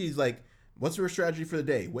 Strategy is like, what's your strategy for the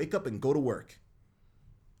day? Wake up and go to work.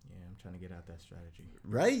 Yeah, I'm trying to get out that strategy.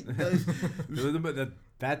 Right? But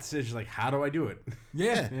that's just like, how do I do it?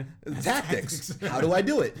 Yeah. Tactics. How do I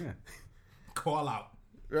do it? Yeah. Call out.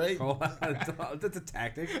 Right? That's a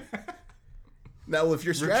tactic. Now, if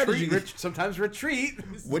your strategy, Sometimes retreat.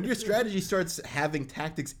 when your strategy starts having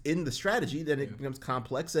tactics in the strategy, then it becomes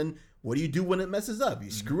complex. And what do you do when it messes up? You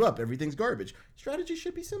screw up. Everything's garbage. Strategy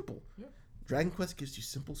should be simple. Yeah. Dragon Quest gives you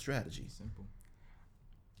simple strategy. Simple.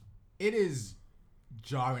 It is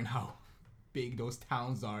jarring how big those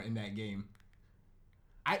towns are in that game.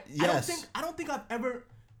 I don't think I've ever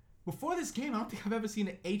before this game. I don't think I've ever seen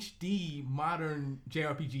an HD modern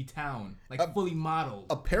JRPG town like fully modeled.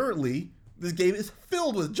 Apparently, this game is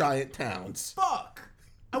filled with giant towns. Fuck!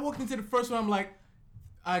 I walked into the first one. I'm like,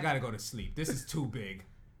 I gotta go to sleep. This is too big.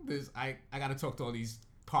 I gotta talk to all these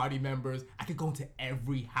party members. I could go into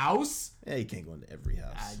every house. Yeah, you can't go into every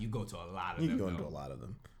house. You go to a lot of You them. can go into though. a lot of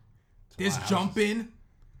them. There's jumping.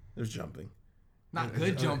 There's jumping. Not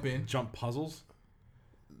good jumping. Jump puzzles.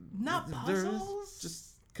 Not There's puzzles. just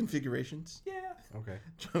configurations. Yeah. Okay.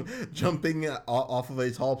 Jumping off of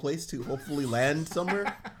a tall place to hopefully land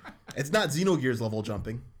somewhere. It's not Xenogears level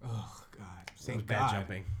jumping. Oh God. That was Thank bad God.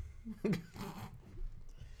 jumping.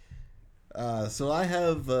 So I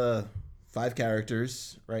have 5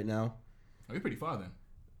 characters right now. Oh, you're pretty far then.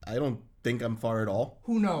 I don't think I'm far at all.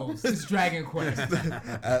 Who knows? It's Dragon Quest.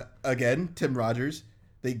 Again, Tim Rogers.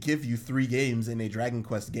 They give you 3 games in a Dragon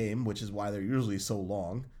Quest game, which is why they're usually so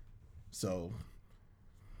long. So,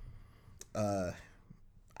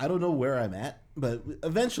 I don't know where I'm at, but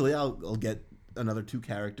eventually I'll get another 2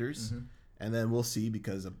 characters, and then we'll see,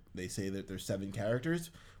 because they say that there's 7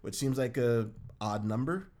 characters, which seems like a odd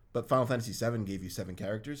number. But Final Fantasy VII gave you 7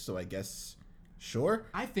 characters, so I guess sure.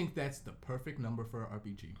 I think that's the perfect number for an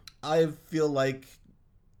RPG. I feel like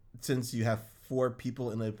since you have 4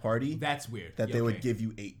 people in a party, That's weird. that Yeah, they would okay. give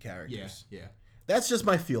you 8 characters. Yeah. That's just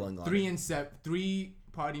my feeling on it. 3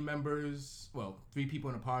 party members. Well, 3 people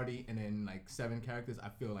in a party, and then like 7 characters. I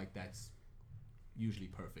feel like that's usually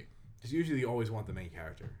perfect. Because usually you always want the main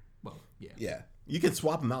character. Well, yeah. Yeah, you can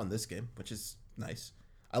swap them out in this game, which is nice.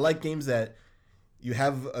 I like games that you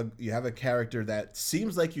have a character that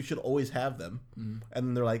seems like you should always have them, and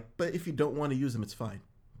then they're like, but if you don't want to use them, it's fine.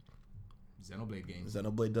 Xenoblade games.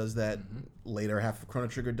 Xenoblade does that. Later half of Chrono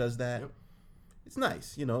Trigger does that. Yep. It's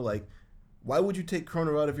nice, like, why would you take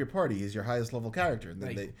Chrono out of your party? He's your highest level character, and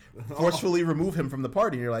then Like- they forcefully remove him from the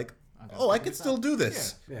party, and you're like, oh, I can still do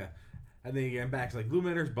this. Yeah. And then you get back. It's like,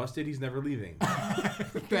 Luminar's busted. He's never leaving.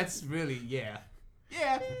 That's really, yeah.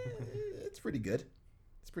 Yeah. It's pretty good.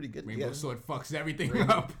 It's pretty good. Rainbow Sword fucks everything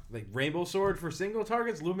up. Like Rainbow Sword for single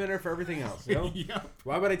targets, Luminaire for everything else. You know? Yep.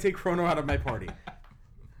 Why would I take Chrono out of my party?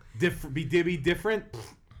 Be different?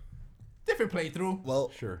 Different playthrough.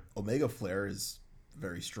 Well, Sure. Omega Flare is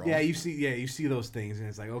very strong. Yeah, you see those things, and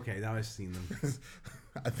it's like, okay, now I've seen them.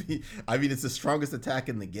 I mean, it's the strongest attack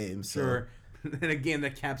in the game. So. Sure. In a game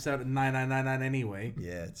that caps out at 9999 anyway.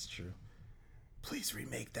 Yeah, it's true. Please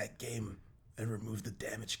remake that game and remove the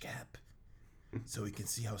damage cap, so we can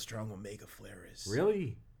see how strong Omega Flare is.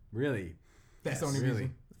 Really? That's the Yes, only really.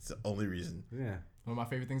 reason. It's the only reason. Yeah. One of my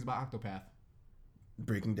favorite things about Octopath.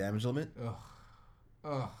 Breaking damage limit.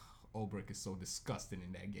 Ugh. Oldbrick is so disgusting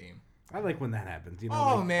in that game. I like when that happens. You know,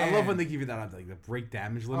 Oh, like, man. I love when they give you that like the break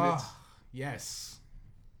damage limits. Yes.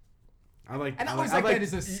 I like. And I I always like, like that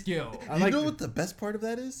as a skill. I You like know the- what the best part of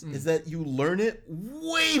that is? Is that you learn it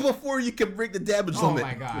way before you can break the damage Oh limit.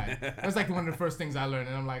 my god. That's like one of the first things I learned,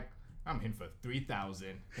 and I'm like, I'm hitting for 3,000.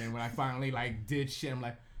 And when I finally like did shit, I'm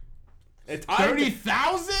like, It's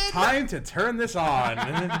 30,000? Time to turn this on.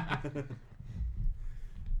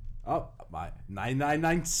 Oh, my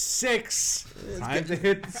 9996. Time to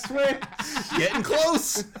hit the switch. Getting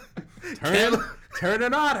close. Turn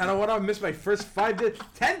it on. I don't want to miss my first 5 days.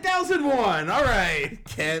 10,001. All right.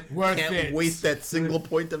 Can't Worth it. waste that single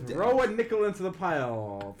point of damage. Throw a nickel into the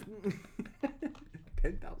pile.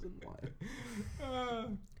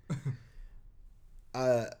 10,001.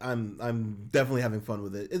 I'm definitely having fun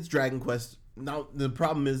with it. It's Dragon Quest. Now the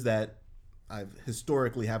problem is that I've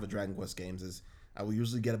historically have a Dragon Quest games is I will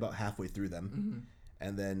usually get about halfway through them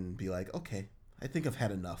and then be like, okay, I think I've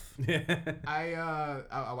had enough. I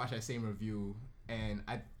watched that same review, and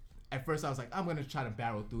at first I was like, I'm gonna try to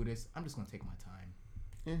barrel through this. I'm just gonna take my time.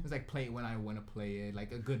 Yeah. It's like play it when I want to play it,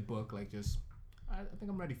 like a good book. Like just, I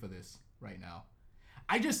think I'm ready for this right now.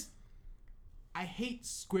 I hate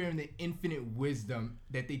Square and the infinite wisdom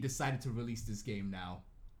that they decided to release this game now.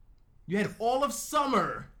 You had all of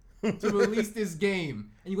summer to release this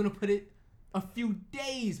game, and you're gonna put it a few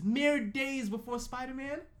days, mere days before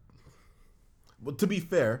Spider-Man? Well, to be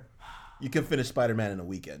fair, you can finish Spider-Man in a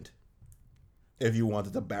weekend if you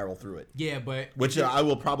wanted to barrel through it, Yeah, but which I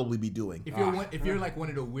will probably be doing. if you're like one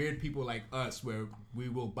of the weird people like us, where we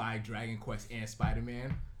will buy Dragon Quest and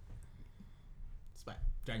Spider-Man,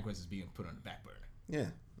 Dragon Quest is being put on the back burner. Yeah.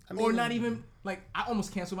 I Or not even, like, I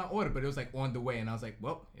almost canceled my order, but it was like on the way, and I was like,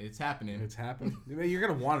 well, it's happening. It's happened. You're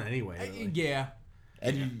going to want it anyway. Yeah.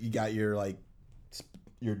 And you got your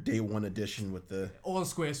your day one edition with the All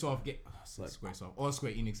Squaresoft all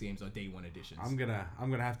Square Enix games are day one editions. I'm gonna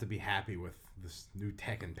have to be happy with this new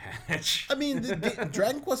Tekken patch. I mean,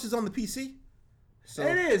 Dragon Quest is on the PC. So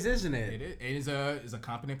It is, isn't it? It is a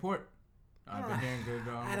competent port. I've been hearing good.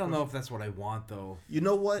 I don't know if that's what I want though. you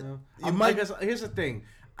know what? You You might guess, here's the thing.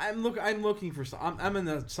 I'm looking for I'm in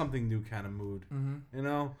a something new kind of mood. You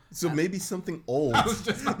know. so maybe something old was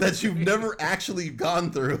just about that you've never actually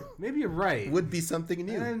gone through Maybe you're right. would be something I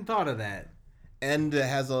new. hadn't thought of that. And it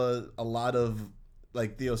has a lot of,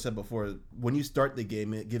 like Theo said before, when you start the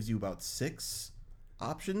game, it gives you about 6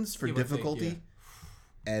 options for Give or take, difficulty. yeah.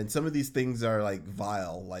 And some of these things are like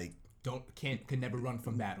vile, like Can never run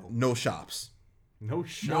from battle. no shops. No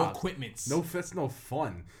shot. No equipments. That's no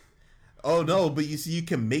fun. Oh no, but you see, you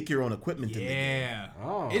can make your own equipment in the game. Yeah.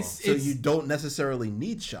 Oh. So you don't necessarily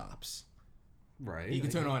need shops. Right. You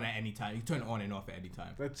can turn it on at any time. You can turn it on and off at any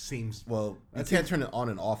time. That seems. Well, you can't turn it on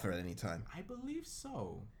and off at any time. I believe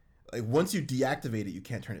so. Like once you deactivate it, you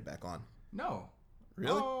can't turn it back on. No.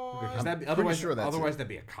 Really? Oh, Otherwise, sure that's otherwise it. that'd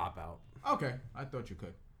be a cop out. okay. I thought you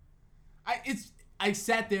could. I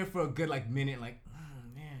sat there for a good minute, like,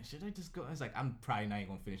 man, should I just go? I was like, I'm probably not even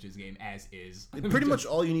gonna finish this game as is. Pretty much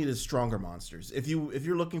all you need is stronger monsters. If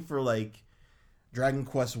you're looking for like Dragon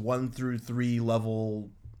Quest 1 through 3 level,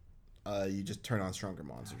 you just turn on stronger I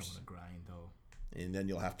don't monsters, want to grind though. and then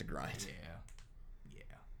you'll have to grind. Yeah.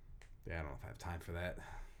 Yeah, I don't have time for that.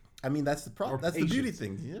 I mean, that's the problem. Or That's the beauty patience.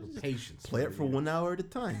 thing. You know, just Patience. play it for 1 hour at a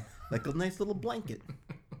time, like a nice little blanket.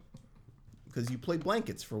 Because you play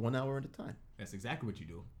blankets for 1 hour at a time. That's exactly what you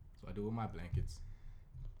do. So I do with my blankets.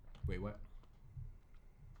 Wait, what?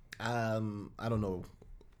 I don't know.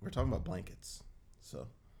 We're talking about blankets, so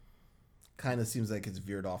kind of seems like it's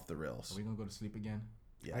veered off the rails. Are we gonna go to sleep again?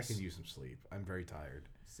 Yes. I can use some sleep. I'm very tired.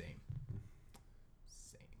 Same.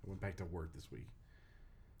 I went back to work this week.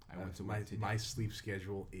 I went to my work today. my sleep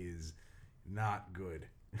schedule is not good.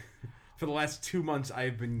 For the last 2 months,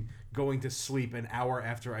 I've been going to sleep an hour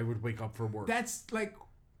after I would wake up for work. That's like,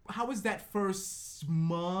 how was that first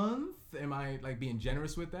month? Am I like being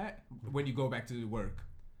generous with that? When you go back to work,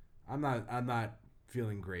 I'm not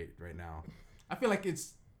feeling great right now. I feel like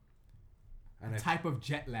it's And a type of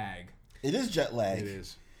jet lag. It is jet lag. It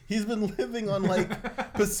is He's been living on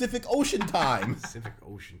like Pacific Ocean time. Pacific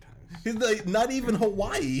Ocean times. He's like not even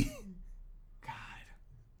Hawaii. God.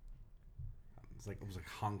 It was like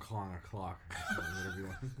Hong Kong o'clock. Whatever you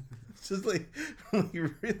want. It's just like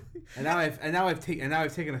really. And now I've taken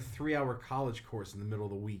a 3-hour college course in the middle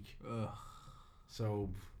of the week. Ugh. So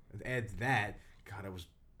add to that, God,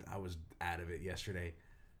 I was out of it yesterday.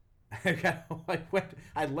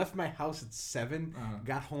 I left my house at 7,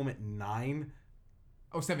 got home at 9.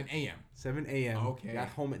 Oh, 7 a.m. 7 a.m. Okay. Got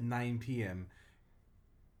home at 9 p.m.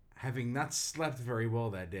 Having not slept very well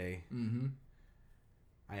that day. Mm-hmm.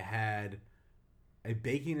 I had a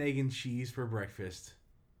bacon, egg, and cheese for breakfast.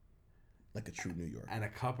 Like a true New Yorker. And a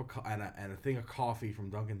cup of and a thing of coffee from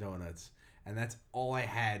Dunkin' Donuts, and that's all I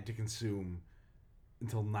had to consume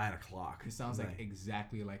until 9 o'clock. It sounds like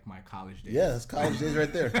exactly like my college days. Yeah, that's college days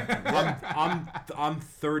right there. I'm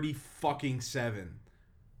 30-fucking-7.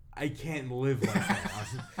 I can't live like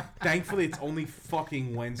that. Thankfully, it's only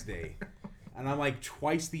fucking Wednesday, and I'm like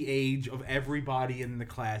twice the age of everybody in the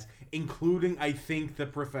class, including I think the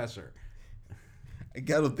professor. I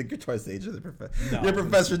don't think you're twice the age of the professor. No. Your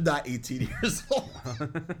professor's not 18 years old. You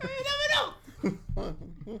never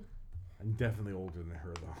know. I'm definitely older than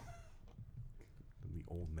her, though. I'm the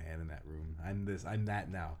old man in that room. I'm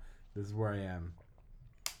that now. This is where I am.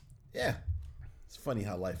 Yeah. It's funny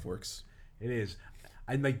how life works. It is.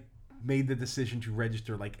 I made the decision to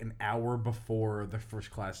register like an hour before the first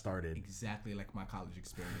class started. Exactly like my college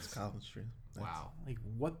experience. College stream. Wow. Like,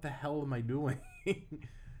 what the hell am I doing?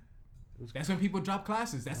 That's when people drop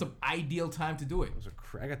classes. That's an ideal time to do it.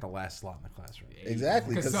 I got the last slot in the classroom.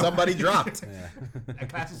 Exactly, because somebody dropped. Yeah. That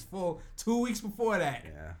class is full 2 weeks before that.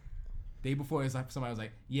 Yeah. Day before, it's like somebody was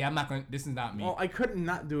like, "Yeah, I'm not going. This is not me." Well, I couldn't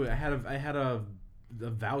not do it. I had a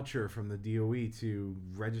voucher from the DOE to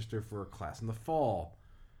register for a class in the fall.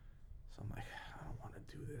 So I'm like, I don't want to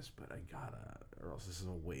do this, but I gotta, or else this is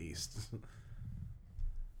a waste.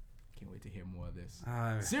 Can't wait to hear more of this.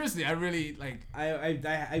 Seriously, I really like.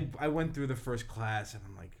 I went through the first class and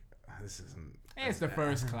I'm like, this isn't. It's the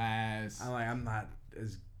first class. I'm like, I'm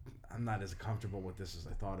not as comfortable with this as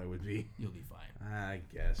I thought I would be. You'll be fine. I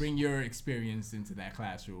guess. Bring your experience into that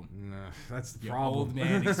classroom. No, that's the Your problem. old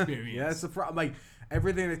man experience. Yeah, that's the problem. Like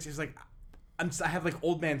everything that's just like, I have like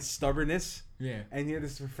old man stubbornness. Yeah. And here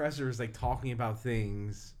this professor is like talking about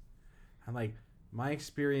things. I'm like, my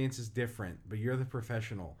experience is different, but you're the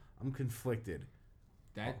professional. I'm conflicted.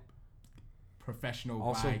 That professional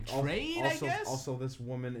Also, by trade, I guess. Also, this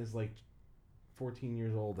woman is like 14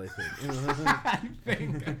 years old, I think. I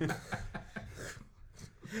think.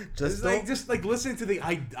 just like listen to the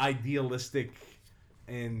idealistic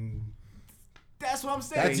and That's what I'm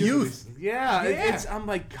saying. That's youth. Yeah. Yeah. I'm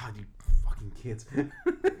like, God, you fucking kids.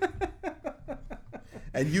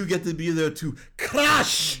 And you get to be there to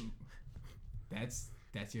crush. That's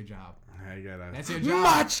your job. I gotta. That's your job.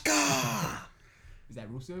 Machka! Is that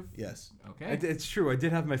Rusev? Yes. Okay. It's true. I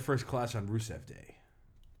did have my first class on Rusev Day.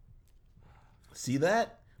 See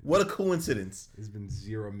that? What a coincidence. It's been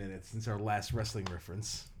 0 minutes since our last wrestling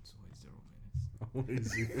reference. It's only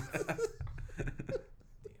 0 minutes.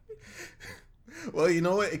 Well, you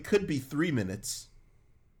know what? It could be 3 minutes.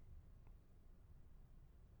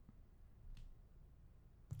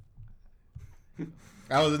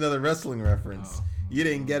 That was another wrestling reference. Oh. You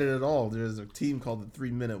didn't get it at all. There's a team called the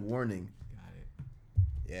 3 Minute Warning. Got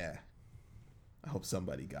it. Yeah. I hope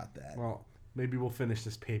somebody got that. Well, maybe we'll finish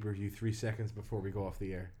this pay-per-view 3 seconds before we go off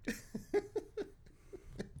the air.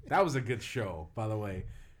 That was a good show, by the way.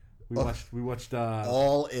 We watched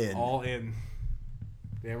All In. All In.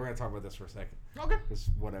 Yeah, we're gonna talk about this for a second. Okay. Just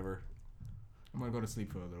whatever. I'm gonna go to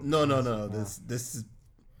sleep for a little. No. This is.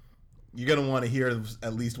 You're gonna want to hear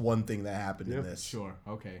at least one thing that happened in this. Sure.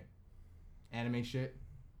 Okay. Anime shit.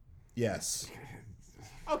 Yes.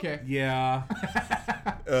 Okay. Yeah.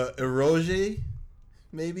 Eroge,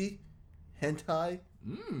 maybe. Hentai.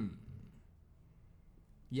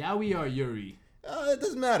 Yaoi or Yuri? It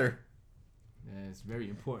doesn't matter. That's very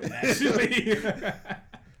important, actually.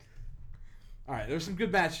 All right, there's some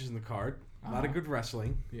good matches in the card. A lot of good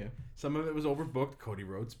wrestling. Yeah. Some of it was overbooked, Cody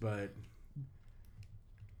Rhodes, but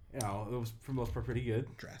it was for the most part pretty good.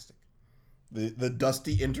 Drastic. The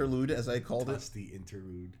dusty interlude, as I called it. Dusty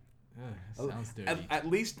interlude. Sounds dirty. At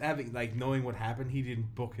least knowing what happened, he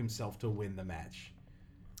didn't book himself to win the match.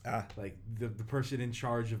 Like the person in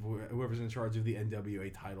charge of whoever's in charge of the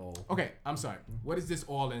NWA title. Okay, I'm sorry. What is this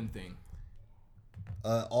All In thing?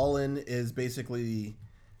 All In is basically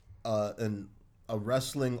a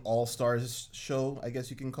wrestling all-stars show, I guess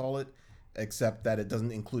you can call it. except that it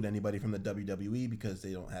doesn't include anybody from the WWE because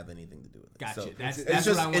they don't have anything to do with it. Gotcha. So That's it's what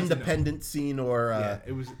just I want to know. independent scene or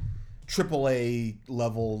it was AAA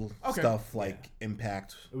level Okay. stuff like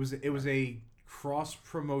Impact. it was a cross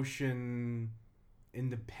promotion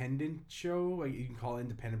independent show. Like you can call it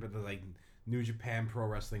independent, but like New Japan Pro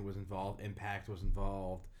Wrestling was involved, Impact was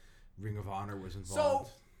involved, Ring of Honor was involved.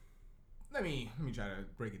 So let me try to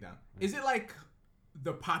break it down. Is it like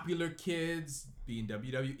the popular kids, being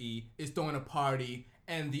WWE, is throwing a party,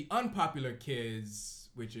 and the unpopular kids,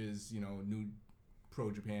 which is New Pro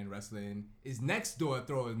Japan Wrestling, is next door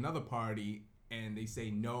throwing another party, and they say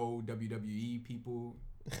no WWE people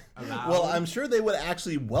allowed? Well, I'm sure they would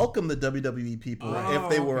actually welcome the WWE people if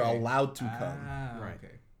they were allowed to come. Right.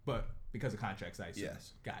 Okay, but because of contracts, I assume.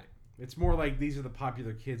 Yes. Got it. It's more like these are the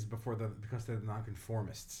popular kids because they're the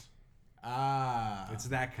nonconformists. It's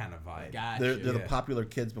that kind of vibe. Gotcha. They're the popular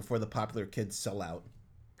kids before the popular kids sell out.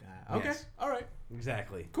 Okay, Yes. all right,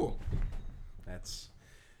 Exactly. cool. That's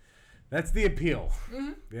the appeal.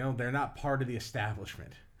 They're not part of the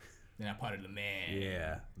establishment. They're not part of the man.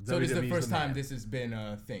 Yeah. So this is the WWE's first time man. this has been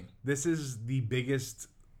a thing. This is the biggest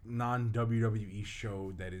non-WWE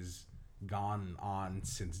show that has gone on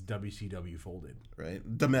since WCW folded. Right,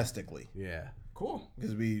 domestically, Yeah. Cool.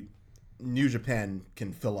 because New Japan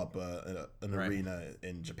can fill up an Right. arena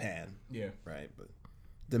in Japan, Yeah. right? But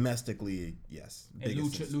domestically, yes, And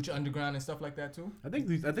biggest since- Lucha Underground and stuff like that too. I think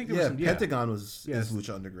there yeah, was some, Pentagon is Yes.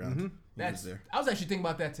 Lucha Underground. He was That's. there. I was actually thinking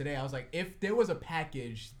about that today. I was like, if there was a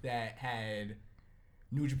package that had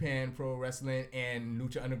New Japan Pro Wrestling and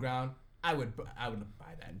Lucha Underground, I would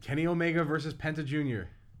buy that. Kenny Omega versus Penta Jr.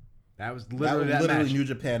 That was That literally was that literally match. New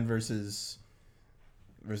Japan versus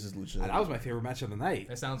Lucha. That was my favorite match of the night.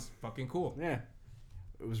 That sounds fucking cool. Yeah.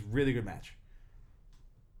 It was a really good match.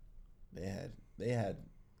 They had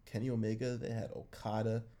Kenny Omega. They had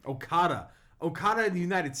Okada. Okada in the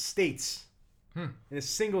United States in a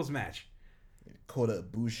singles match. Kota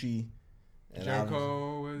Ibushi. And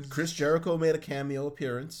Jericho was Chris Jericho made a cameo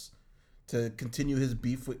appearance to continue his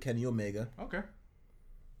beef with Kenny Omega. okay.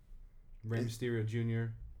 Rey Mysterio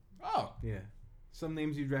Jr. Oh, Yeah. Some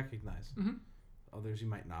names you'd recognize. Others you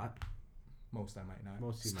might not. most I might not.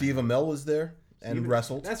 Most you Steve Amell was there and Steven-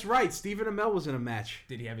 wrestled. That's right. Stephen Amell was in a match.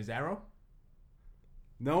 Did he have his arrow?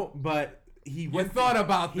 No, but he You went. thought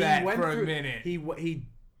about that went for a through- minute. He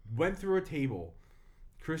went through a table.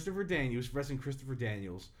 Christopher Daniels wrestling Christopher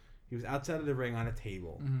Daniels. He was outside of the ring on a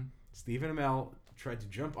table. Stephen Amell tried to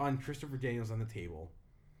jump on Christopher Daniels on the table.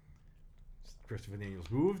 Christopher Daniels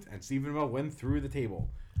moved, and Stephen Amell went through the table.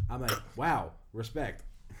 I'm like, wow, respect.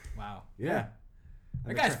 Wow. Yeah.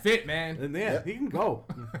 That guy's fit, man. And yeah, he can go.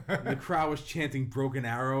 And the crowd was chanting "Broken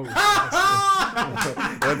Arrow."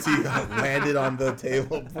 Once he landed on the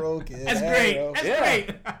table, broken. That's great. arrow. That's Yeah.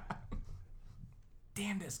 great.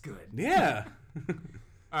 Damn, that's good. Yeah. All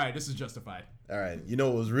right, this is justified. All right. You know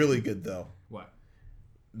what was really good though? What?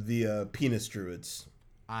 The penis druids.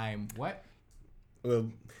 I'm what? Well,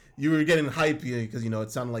 you were getting hype because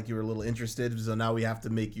it sounded like you were a little interested. So now we have to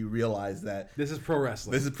make you realize that This is pro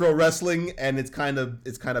wrestling. this is pro wrestling, and it's kind of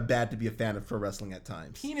bad to be a fan of pro wrestling at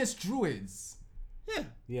times. Penis druids. Yeah.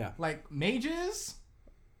 Yeah. Like mages?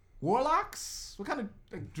 Warlocks? What kind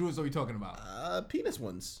of druids are we talking about? Penis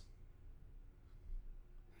ones.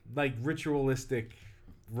 Like ritualistic,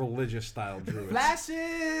 religious style druids.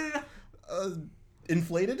 Flaccid.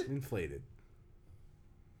 Inflated. Inflated.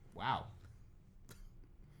 Wow.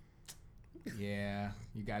 Yeah,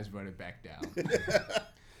 you guys brought it back down.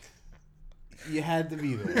 You had to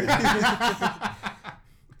be there.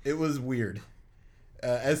 It was weird.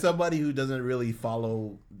 As somebody who doesn't really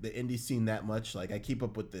follow the indie scene that much, like I keep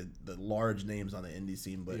up with the large names on the indie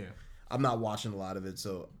scene, but Yeah. I'm not watching a lot of it,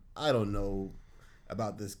 so I don't know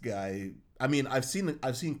about this guy. I mean, I've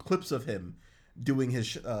seen clips of him doing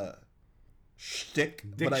his shtick,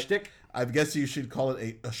 Dick shtick? I guess you should call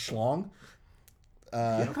it a schlong.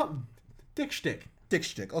 Dick shtick. Dick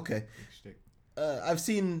shtick. Okay. I've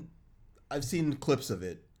seen clips of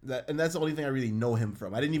it. And that's the only thing I really know him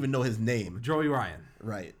from. I didn't even know his name. Joey Ryan.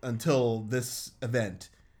 Right, until this event,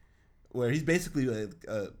 where he's basically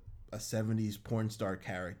a 70s porn star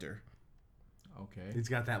character. Okay. He's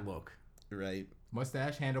got that look. Right,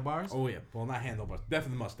 Mustache, handlebars? Oh yeah. Well, not handlebars.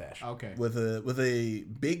 Definitely mustache. Okay. with a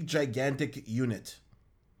big gigantic unit,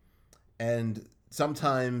 and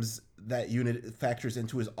sometimes that unit factors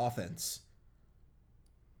into his offense.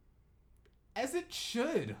 As it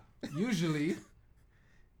should, usually.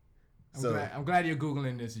 So- I'm glad you're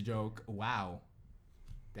Googling this joke. Wow.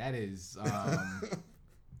 That is,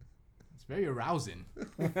 it's very arousing.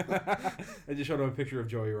 I just showed him a picture of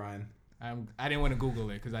Joey Ryan. I didn't want to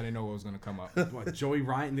Google it because I didn't know what was gonna come up. What, Joey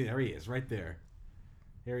Ryan? There he is, right there.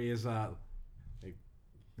 Here he is, like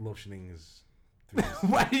lotioning his.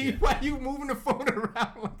 Why are you moving the phone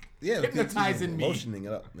around? Like, Yeah, hypnotizing me. Lotioning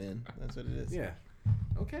it up, man. That's what it is. Yeah.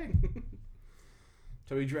 Okay.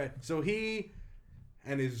 So he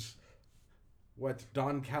and his what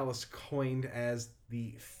Don Callis coined as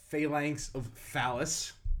the Phalanx of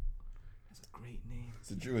Phallus. That's a great name. It's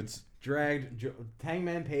the Druids. Dragged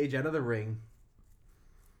Hangman Page out of the ring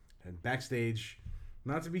and backstage,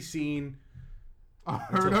 not to be seen.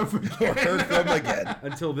 Heard of again. Heard from again.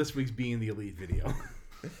 Until this week's Being the Elite video.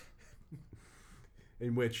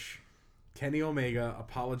 In which Kenny Omega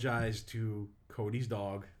apologized to Cody's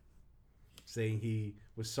dog, saying he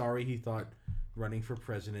was sorry he thought running for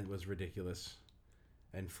president was ridiculous.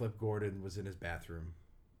 And Flip Gordon was in his bathroom.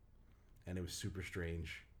 And it was super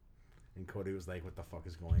strange. And Cody was like, what the fuck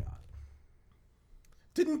is going on?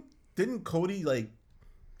 Didn't Cody like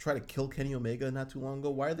try to kill Kenny Omega not too long ago?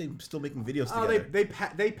 Why are they still making videos together?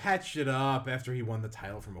 They patched it up after he won the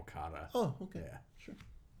title from Okada. Oh, okay. Yeah. Sure.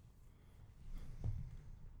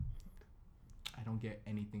 I don't get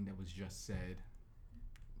anything that was just said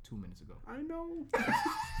 2 minutes ago. I know.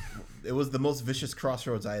 It was the most vicious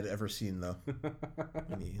crossroads I had ever seen, though.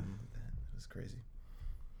 I mean, it was crazy.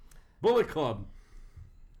 Bullet Club.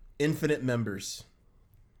 Infinite members.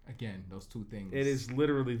 Again, those two things. It is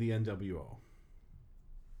literally the NWO.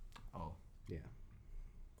 Oh. Yeah.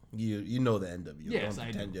 You know the NWO. Yes, don't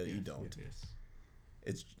I pretend do. You Yes, don't.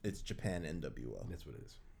 yes. It's Japan NWO. That's what it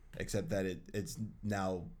is. Except that it's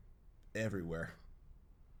now everywhere.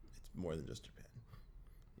 It's more than just Japan.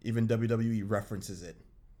 Even WWE references it,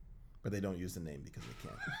 but they don't use the name because they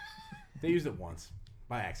can't. They used it once.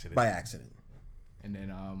 By accident. By accident. And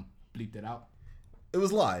then bleeped it out. It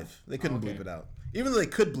was live. They couldn't bleep it out. Even though they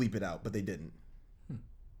could bleep it out, but they didn't.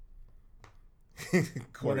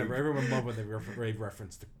 Whatever. Everyone loved when they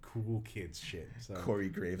referenced the cool kids shit. So. Corey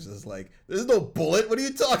Graves is like, there's no bullet. What are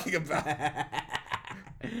you talking about?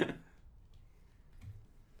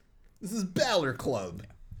 This is Balor Club.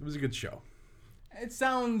 It was a good show. It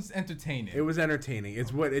sounds entertaining. It was entertaining.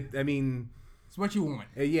 It's what it. I mean, it's what you want.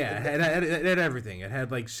 Yeah, it had everything. It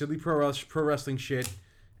had like silly pro wrestling shit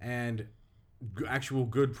and actual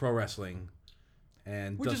good pro wrestling,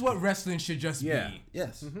 and which is what wrestling should just be.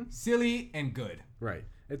 Yes. Mm-hmm. Silly and good. Right.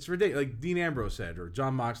 It's ridiculous. Like Dean Ambrose said, or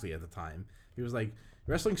John Moxley at the time, he was like,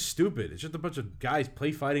 "Wrestling's stupid. It's just a bunch of guys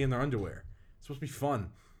play fighting in their underwear. It's supposed to be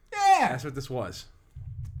fun." Yeah. That's what this was.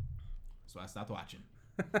 So I stopped watching.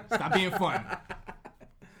 Stop being fun.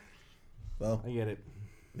 Well, I get it.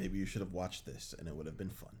 Maybe you should have watched this, and it would have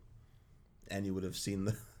been fun, and you would have seen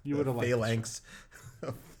the Phalanx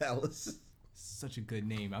of Phallus. Such a good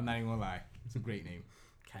name. I'm not even gonna lie. It's a great name.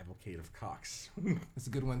 Cavalcade of Cocks. It's a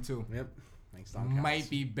good one too. Yep. Thanks, Don. Might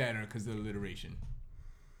be better because of the alliteration.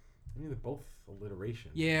 I mean, they're both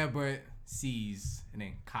alliteration. Yeah, but C's and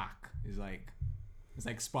then cock is like, it's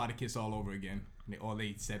like Spartacus all over again. And all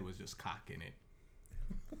they said was just cock in it.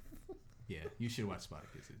 Yeah, you should watch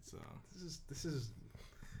Spartacus. It's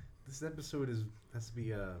This episode has to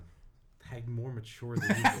be tagged more mature than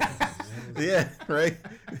usual. Yeah, right.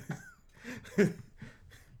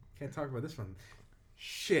 Can't talk about this one.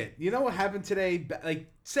 Shit. You know what happened today?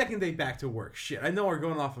 Like, second day back to work. Shit. I know we're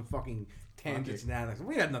going off on fucking tangents now.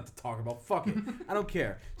 We got nothing to talk about. Fuck it. I don't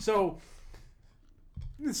care. So,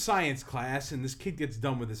 in science class, and this kid gets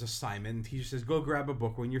done with his assignment, and teacher says, go grab a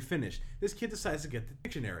book when you're finished. This kid decides to get the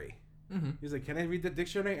dictionary. Mm-hmm. He's like, can I read the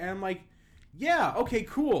dictionary? And I'm like, yeah, okay,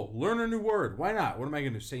 cool. Learn a new word. Why not? What am I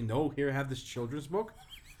going to say? No, here, have this children's book.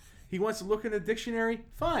 He wants to look in the dictionary?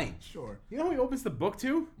 Fine. Sure. You know who he opens the book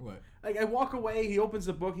to? What? Like, I walk away, he opens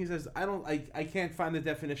the book, he says, I can't find the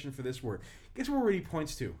definition for this word. Guess what word he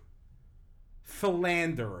points to?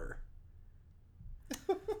 Philanderer.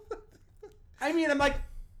 I mean, I'm like,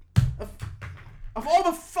 of all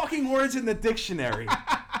the fucking words in the dictionary.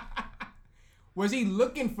 Was he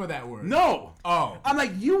looking for that word? No. Oh. I'm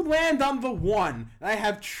like, you land on the one, and I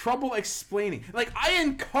have trouble explaining. Like, I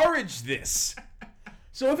encourage this.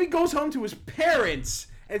 So if he goes home to his parents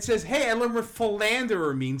and says, hey, I learned what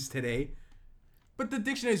philanderer means today. But the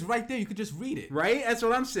dictionary's right there. You could just read it. Right? That's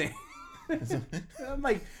what I'm saying. I'm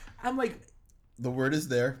like, the word is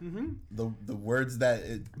there. Mm-hmm. The words that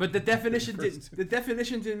it. But the definition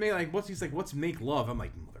didn't make like what's make love? I'm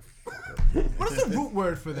like, motherfucker. What is the root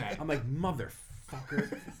word for that? I'm like,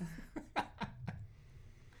 motherfucker.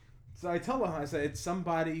 So I tell him, I said, it's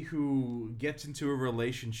somebody who gets into a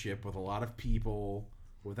relationship with a lot of people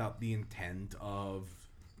without the intent of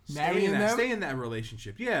stay in that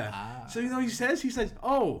relationship. Yeah. So you know what he says? He says,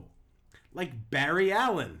 oh, like Barry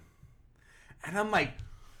Allen. And I'm like,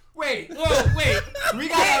 Wait. We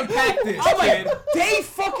gotta unpack this. I'm kid. like, day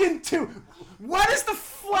fucking 2. Why does the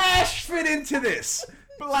Flash fit into this?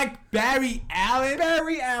 But like Barry Allen?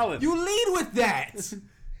 Barry Allen. You lead with that.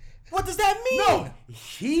 What does that mean? No,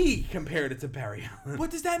 he compared it to Barry Allen.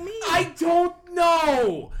 What does that mean? I don't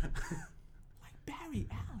know. Like Barry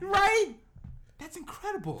Allen. Right? That's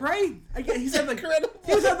incredible. Right? He's had like Incredible.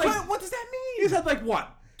 He's had like What does that mean? he's had like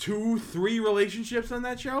what? 2-3 relationships on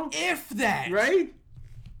that show? If that. Right?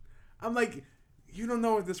 I'm like, you don't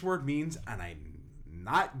know what this word means, and I'm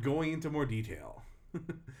not going into more detail.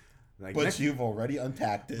 Like, But you've already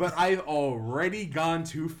unpacked it. But I've already gone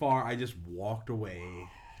too far. I just walked away.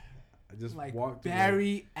 I just Like walked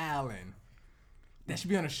Barry Allen. That should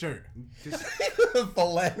be on a shirt. Just,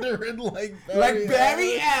 Philandering like Barry Like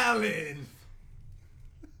Barry Allen. Allen.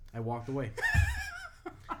 I walked away.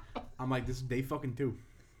 I'm like, this is day fucking 2.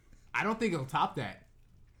 I don't think it'll top that.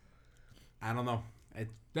 I don't know.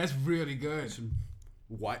 That's really good.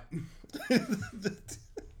 What?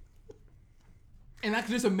 And I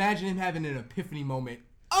can just imagine him having an epiphany moment.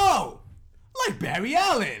 Oh, like Barry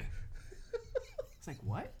Allen. It's like,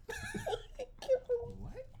 what?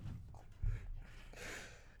 What?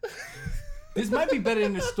 This might be better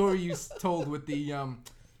than the story you told with the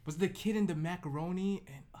was the kid in the macaroni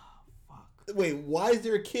and Wait, why is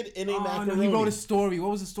there a kid in a macaroni? No, he wrote a story.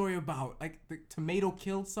 What was the story about? Like the tomato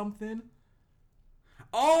killed something?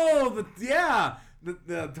 Oh,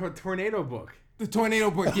 the tornado book. The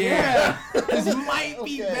tornado book, yeah. This might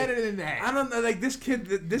be better than that. I don't know. Like this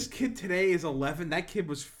kid today is 11. That kid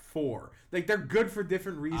was 4. Like they're good for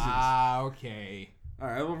different reasons. Okay. All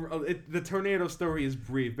right. The tornado story is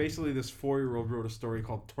brief. Basically, this 4-year-old wrote a story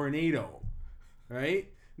called Tornado. Right.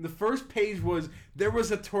 And the first page was there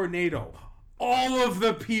was a tornado. All of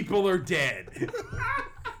the people are dead.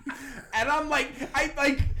 And I'm like,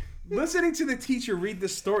 listening to the teacher read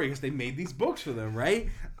this story because they made these books for them, right?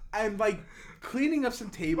 I'm like cleaning up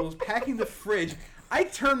some tables, packing the fridge. I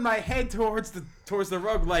turn my head towards the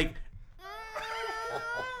rug, like.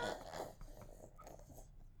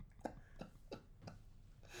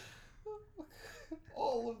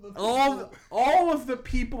 All of the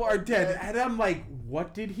people are dead, and I'm like,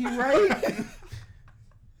 what did he write?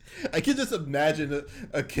 I can just imagine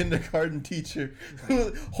a kindergarten teacher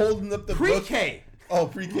holding up the Pre-K. book. Oh,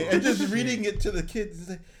 pre-K, and just reading it to the kids.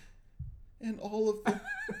 Like, and all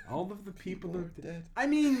of the people are dead. I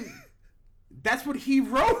mean, that's what he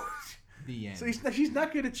wrote. The end. So she's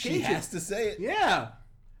not going to change She has to say it. Yeah.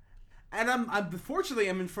 And unfortunately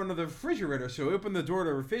I'm in front of the refrigerator, so I open the door to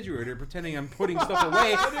the refrigerator, pretending I'm putting stuff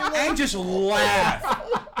away, and just laugh.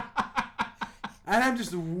 And I'm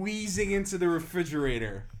just wheezing into the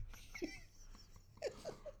refrigerator.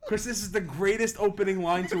 Because this is the greatest opening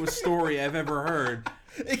line to a story I've ever heard.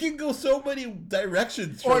 It can go so many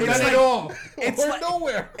directions. Or not at all. It's or like,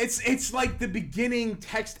 nowhere. It's like the beginning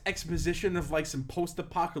text exposition of like some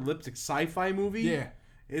post-apocalyptic sci-fi movie. Yeah.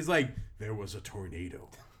 It's like, there was a tornado.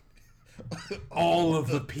 All of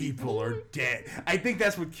the people are dead. I think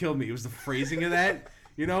that's what killed me. It was the phrasing of that.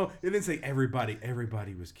 You know, it didn't say everybody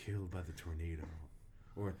was killed by the tornado.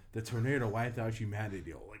 Or the tornado wiped out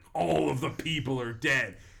humanity. Or like, all of the people are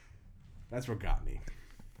dead. That's what got me.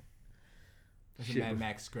 That's a Mad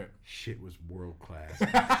Max script. Shit was world class.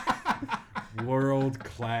 World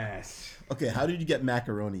class. Okay, how did you get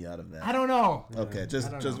macaroni out of that? I don't know. Okay,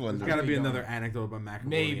 just There's wondering. got to be another anecdote about macaroni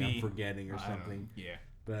Maybe. I'm forgetting or something. Yeah.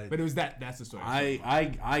 But it was that's the story.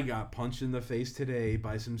 I got punched in the face today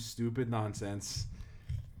by some stupid nonsense.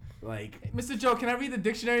 Like, Mr. Joe, can I read the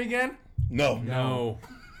dictionary again? No.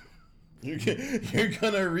 You're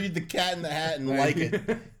gonna read the Cat in the Hat and like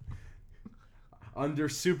it. Under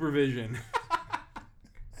supervision.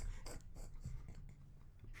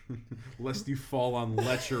 Lest you fall on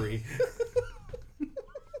lechery.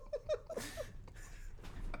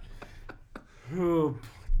 Oh,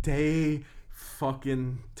 day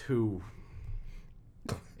fucking 2.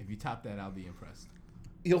 If you top that, I'll be impressed.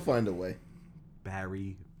 He'll find a way.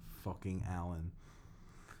 Barry fucking Allen.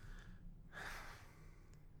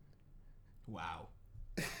 Wow.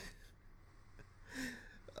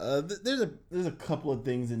 There's a couple of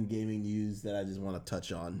things in gaming news that I just want to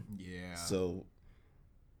touch on. Yeah. So,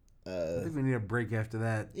 I think we need a break after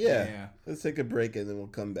that. yeah, let's take a break and then we'll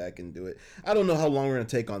come back and do it. I don't know how long we're gonna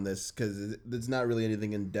take on this because it's not really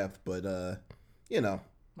anything in depth, but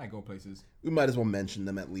Might go places. we might as well mention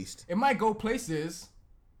them at least. It might go places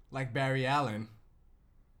like Barry Allen.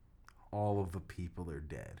 All of the people are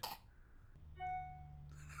dead.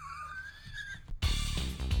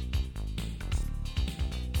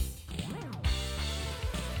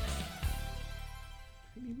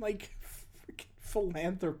 I mean, like,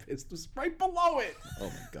 philanthropist was right below it. Oh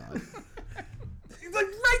my god. He's like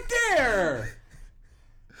right there.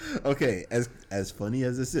 Okay, as funny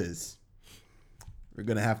as this is, we're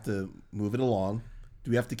gonna have to move it along. Do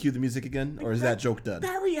we have to cue the music again, or is that joke done?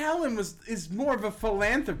 Barry Allen is more of a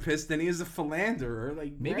philanthropist than he is a philanderer.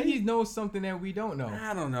 Like Maybe right? he knows something that we don't know.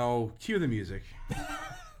 I don't know. Cue the music.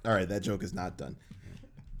 All right, that joke is not done.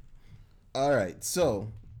 All right,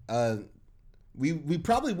 so we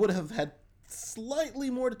probably would have had slightly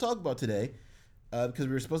more to talk about today because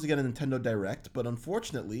we were supposed to get a Nintendo Direct, but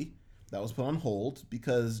unfortunately that was put on hold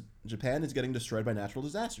because Japan is getting destroyed by natural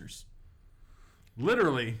disasters.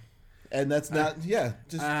 Literally. And that's not,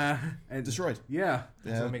 just and destroyed. Yeah. I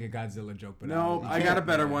was gonna make a Godzilla joke, but No, I got a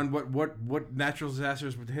better one. What natural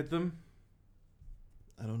disasters would hit them?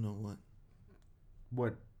 I don't know what.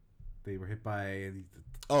 What? They were hit by.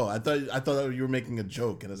 Oh, I thought that you were making a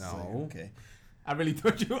joke, and I was like, No. okay. I really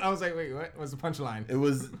thought you. I was like, wait, what was the punchline? It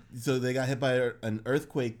was so they got hit by an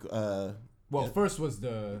earthquake. Well, first was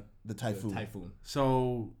the typhoon. Typhoon.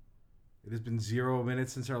 So it has been 0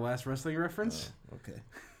 minutes since our last wrestling reference. Okay.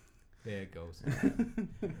 There it goes.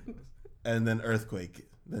 And then earthquake,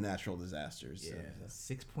 the natural disasters. Yeah,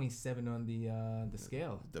 6.7 on the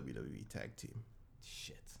scale. WWE tag team.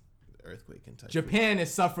 Shit. Earthquake and typhoon. Japan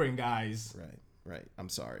is suffering, guys. Right. I'm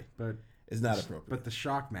sorry. But it's not appropriate. But the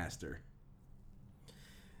Shockmaster.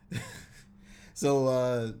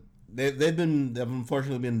 So they've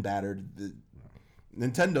unfortunately been battered.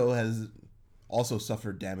 Nintendo has also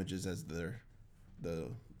suffered damages as the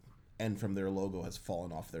end from their logo has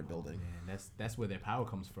fallen off their building. Man, that's where their power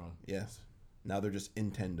comes from. Yes. Now they're just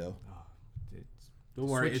Nintendo. Don't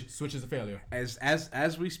worry. Switch is a failure.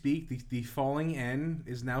 As we speak, the falling N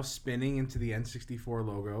is now spinning into the N64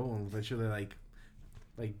 logo and eventually like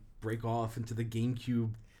break off into the GameCube.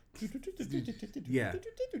 Yeah.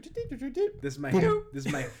 This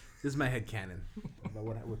is my head canon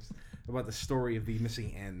about the story of the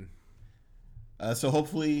missing N. So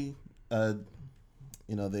hopefully,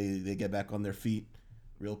 they get back on their feet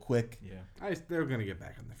real quick. Yeah. They're gonna get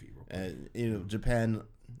back on their feet real quick. And Japan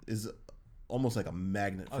is almost like a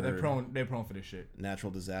magnet for they're prone for this shit.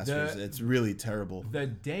 Natural disasters. It's really terrible. The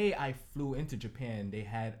day I flew into Japan, they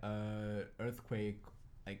had a earthquake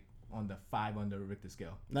like on the 5 on the Richter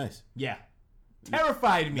scale. Nice. Yeah.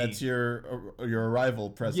 Terrified me. That's your arrival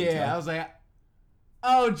present. Yeah, I was like,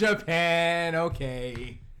 oh, Japan,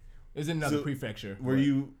 okay. It was in another prefecture. Were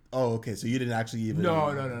you? Oh, okay. So you didn't actually even. No.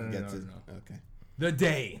 Okay. The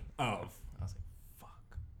day of. I was like,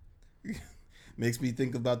 fuck. Makes me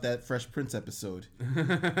think about that Fresh Prince episode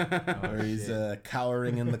where he's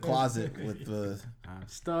cowering in the closet with the. I'm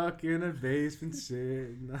stuck in a basement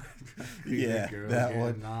sitting. Yeah, that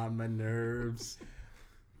one. On my nerves.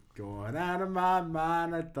 Going out of my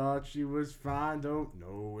mind. I thought she was fine. Don't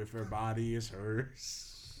know if her body is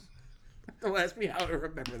hers. Don't ask me how I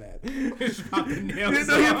remember that. Just pop the nails.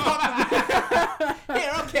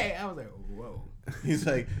 Yeah, okay. I was like, whoa. He's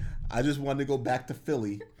like, I just wanted to go back to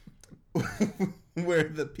Philly, where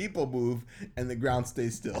the people move and the ground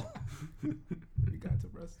stays still. We got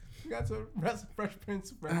to rest Fresh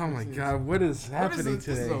Prince. Oh my god, what is happening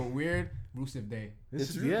today? This is a weird Rusev day.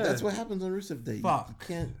 That's what happens on Rusev Day. Fuck.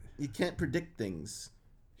 You can't predict things.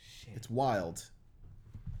 Shit. It's wild.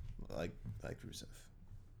 Like Rusev.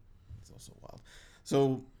 It's also wild.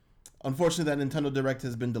 So, unfortunately, that Nintendo Direct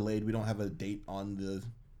has been delayed. We don't have a date on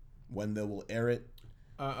when they will air it.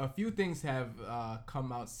 A few things have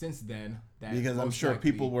come out since then. Because I'm sure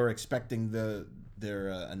people were expecting their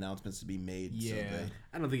announcements to be made. Yeah. So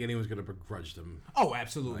I don't think anyone's gonna begrudge them. Oh,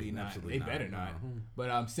 absolutely not. Absolutely They better not.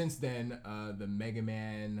 But since then, the Mega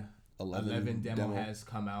Man 11 demo has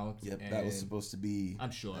come out. Yep, that was supposed to be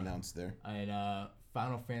announced there. And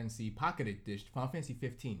Final Fantasy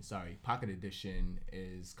 15, Pocket Edition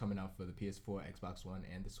is coming out for the PS4, Xbox One,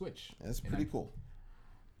 and the Switch. That's pretty cool.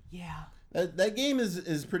 Yeah. That game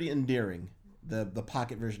is pretty endearing. The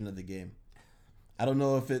pocket version of the game. I don't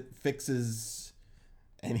know if it fixes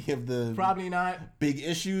any of the probably not big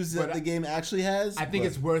issues that the game actually has. I think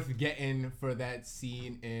it's worth getting for that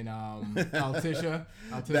scene in Altisha,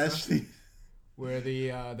 where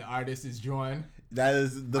the artist is drawn. That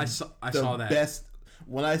is I saw that best.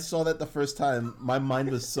 When I saw that the first time, my mind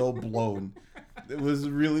was so blown. It was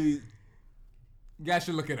really. You guys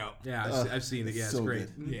should look it up. Yeah, I've seen it. Yeah, it's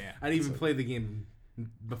great. Good. Yeah, I didn't even play the game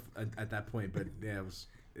at that point, but yeah,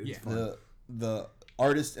 it's fun. The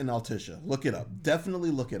artist in Altisha. Look it up. Definitely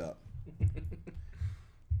look it up.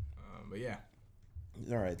 But yeah.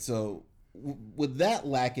 All right. So with that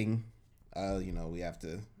lacking, we have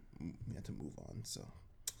to move on. So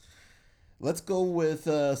Let's go with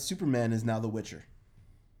Superman is now the Witcher.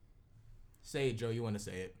 Say it, Joe. You want to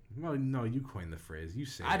say it? No, you coined the phrase. You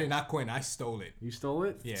say I did not coin. I stole it. You stole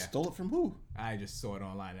it? Yeah. Stole it from who? I just saw it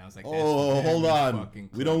online. And I was like, Oh, hold on. fucking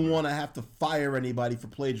We don't want to have to fire anybody for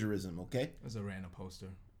plagiarism, okay? It was a random poster.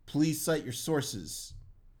 Please cite your sources.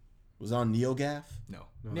 Was it on NeoGAF? No.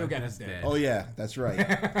 No, NeoGAF that's is dead. dead. Oh, yeah, that's right.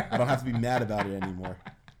 I don't have to be mad about it anymore.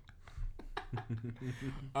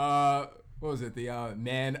 What was it? The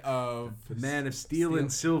Man of Steel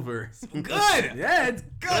and Silver. Good. Yeah, it's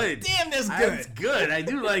good. God damn, that's good. It's good. I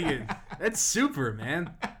do like it. That's super, man.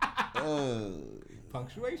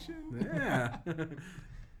 Punctuation. Yeah.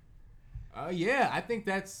 Yeah, I think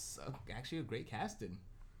that's actually a great casting.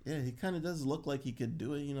 Yeah, he kind of does look like he could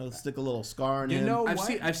do it. Stick a little scar in him.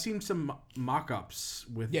 I've seen some mock-ups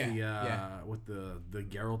with with the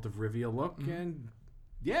Geralt of Rivia look, and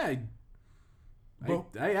yeah.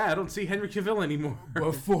 I don't see Henry Cavill anymore.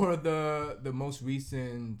 But for the most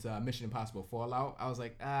recent Mission Impossible Fallout, I was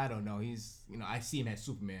like, I don't know. I see him as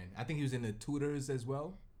Superman. I think he was in the Tudors as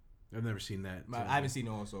well. I've never seen that. I haven't seen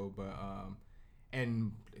it also, but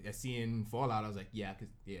and seeing Fallout, I was like,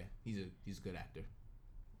 he's a good actor.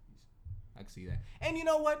 I can see that. And you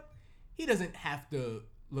know what? He doesn't have to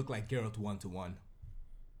look like Geralt 1-to-1.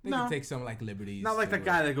 They can take some liberties. Not like that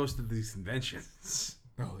guy that goes to these conventions.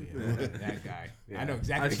 Oh yeah, that guy. Yeah. I know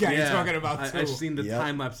exactly the guy you're talking about too. I've seen the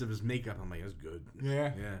time lapse of his makeup. I'm like, that's good.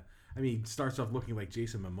 Yeah. I mean, he starts off looking like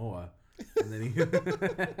Jason Momoa, and then he.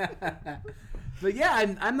 But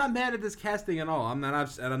yeah, I'm not mad at this casting at all. I'm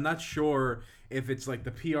not sure if it's like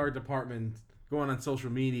the PR department going on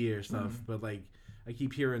social media or stuff. But I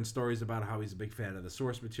keep hearing stories about how he's a big fan of the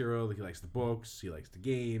source material. He likes the books. He likes the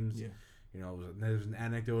games. Yeah. There's an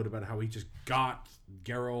anecdote about how he just got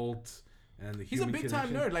Geralt. And he's a big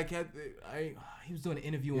time nerd. He was doing an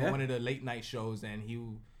interview on one of the late night shows, and he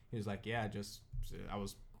was like, I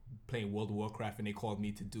was playing World of Warcraft, and they called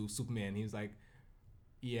me to do Superman. He was like,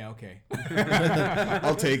 yeah, okay,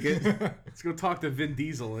 I'll take it. Let's go talk to Vin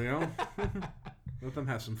Diesel. Let them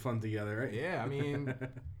have some fun together, right? Yeah, I mean,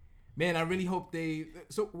 man, I really hope they.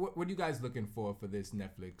 So, what are you guys looking for this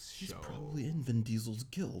Netflix show? He's probably in Vin Diesel's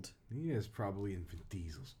guild. He is probably in Vin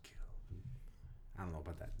Diesel's guild. I don't know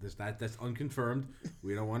about that. That's unconfirmed.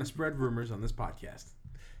 We don't want to spread rumors on this podcast.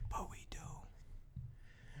 But we do.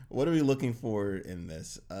 What are we looking for in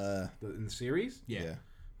this? In the series? Yeah.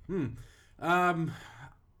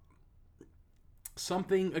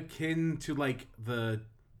 Something akin to the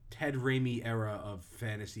Ted Raimi era of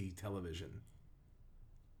fantasy television.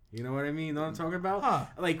 You know what I mean? You know what I'm talking about? Huh.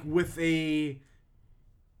 With a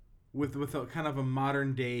kind of a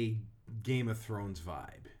modern day Game of Thrones vibe.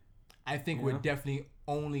 I think we're definitely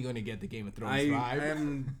only going to get the Game of Thrones vibe. I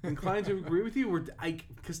am inclined to agree with you.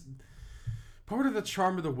 Because part of the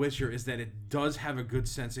charm of The Witcher is that it does have a good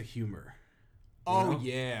sense of humor. Oh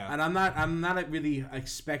yeah, and I'm not really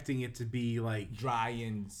expecting it to be dry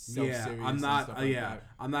and self-serious. Yeah, I'm not. And stuff like that.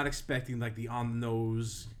 I'm not expecting the on the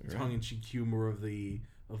nose, tongue-in-cheek humor of the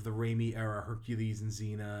Raimi era, Hercules and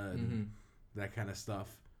Xena and that kind of stuff.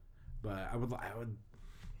 But I would.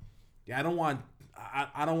 Yeah, I don't want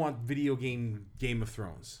video Game of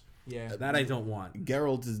Thrones. Yeah, that I don't want.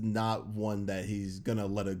 Geralt is not one that he's gonna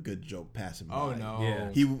let a good joke pass him by. Oh no,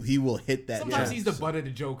 yeah. He will hit that. Sometimes he's the butt of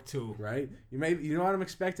the joke too, right? You know what I'm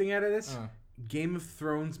expecting out of this? Game of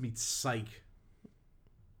Thrones meets Psych.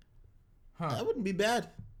 That wouldn't be bad.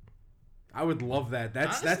 I would love that.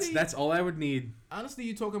 That's all I would need. Honestly,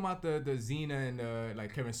 you talking about the Xena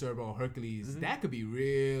and Kevin Sorbo or Hercules? That could be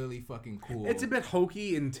really fucking cool. It's a bit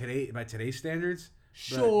hokey by today's standards.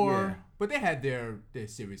 Sure, but they had their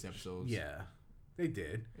series episodes. Yeah, they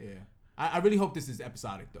did. Yeah, I really hope this is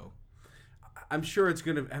episodic though. I'm sure it's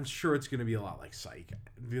gonna be a lot like Psych.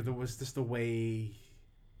 There was just the way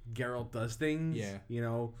Geralt does things. Yeah,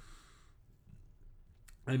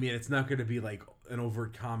 I mean, it's not gonna be like an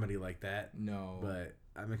overt comedy like that. No, but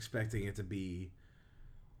I'm expecting it to be.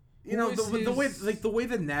 The way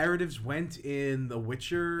the narratives went in The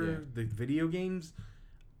Witcher, the video games.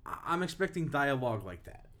 I'm expecting dialogue like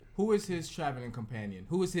that. Who is his traveling companion?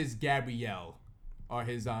 Who is his Gabrielle? Or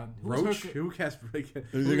his Roach? Who cast?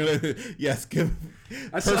 Yes, personify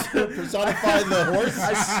the horse.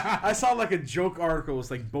 I saw a joke article. It's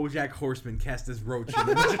BoJack Horseman cast as Roach.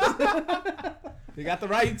 They got the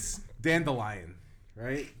rights. Dandelion.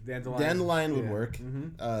 Right? Dandelion would work.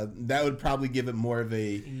 That would probably give it more of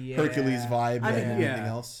a Hercules vibe than anything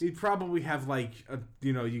else. He'd probably have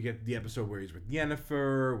you get the episode where he's with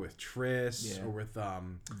Yennefer, with Triss, or with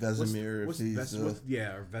Vesemir. Or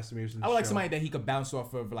Vesemir's in the I would like show. somebody that he could bounce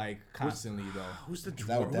off of constantly though. Who's the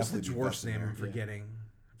dwarf's name? I'm forgetting.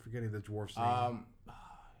 forgetting the dwarf's name.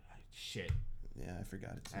 Shit. Yeah, I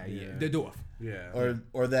forgot it. Yeah. The dwarf. Yeah.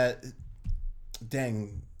 Or that.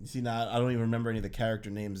 Dang. You see, now I don't even remember any of the character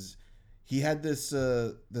names. He had this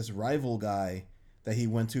rival guy that he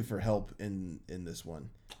went to for help in this one.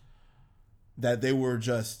 That they were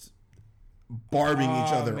just barbing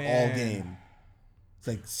each other all game. It's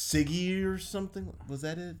like Siggy or something. Was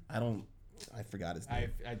that it? I forgot his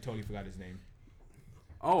name. I totally forgot his name.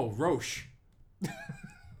 Oh, Roche.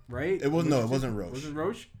 Right? It wasn't Roche. Was it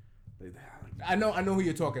Roche? I know who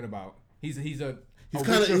you're talking about. He's not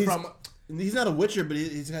a Witcher, but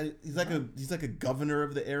he's like a governor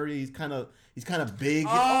of the area. He's kind of big.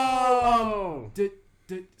 Oh,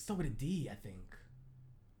 start with a D, I think.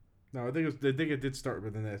 No, I think it did start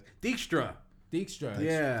with an S. Dijkstra.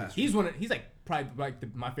 Yeah, he's like probably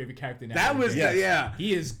like my favorite character now. That was yeah.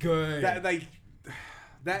 He is good.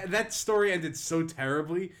 That story ended so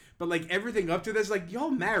terribly, but like everything up to this, like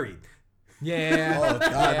y'all married. Yeah. Oh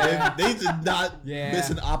God, yeah. They did not miss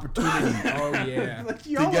an opportunity. Oh yeah. Like,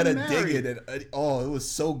 to get a dig in it. It was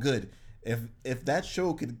so good. If that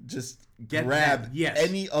show could just grab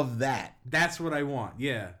any of that, that's what I want.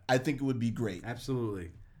 Yeah, I think it would be great.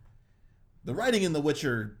 Absolutely. The writing in The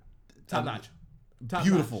Witcher, top notch,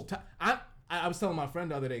 beautiful. I was telling my friend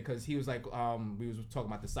the other day because he was like, we was talking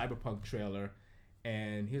about the Cyberpunk trailer,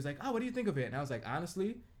 and he was like, "Oh, what do you think of it?" And I was like,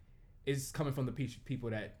 honestly, it's coming from the people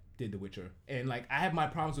that did The Witcher, and like I have my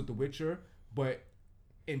problems with The Witcher, but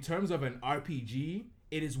in terms of an RPG,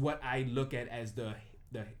 it is what I look at as the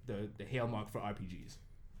hail mark for RPGs.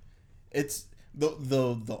 It's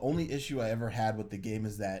the only issue I ever had with the game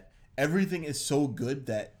is that everything is so good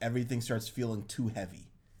that everything starts feeling too heavy.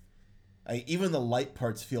 Like, even the light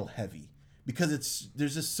parts feel heavy because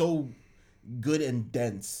there's just so good and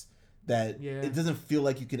dense that it doesn't feel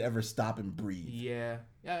like you could ever stop and breathe. Yeah,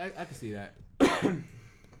 I can see that.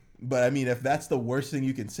 But I mean, if that's the worst thing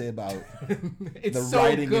you can say about the so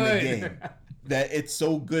writing good. in the game, that it's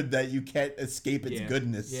so good that you can't escape its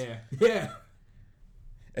goodness. Yeah.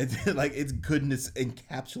 And like its goodness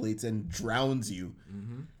encapsulates and drowns you.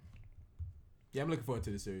 Mm-hmm. Yeah, I'm looking forward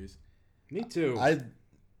to the series. Me too. I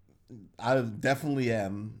definitely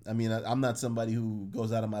am. I mean, I'm not somebody who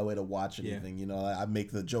goes out of my way to watch anything. You know, I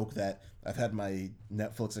make the joke that I've had my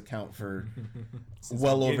Netflix account for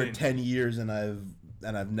well over 10 years, and I've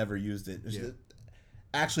never used it. It's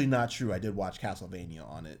actually not true. I did watch Castlevania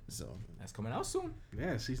on it, so that's coming out soon.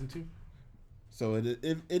 Yeah, season 2. So it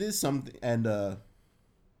is something. And I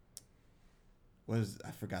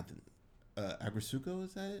forgot the Agrisuko,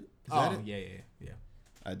 is that it? That it? Yeah.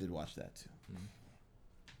 I did watch that too. Mm-hmm.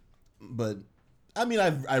 But I mean,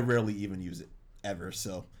 I rarely even use it ever,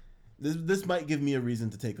 so this might give me a reason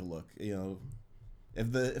to take a look. You know,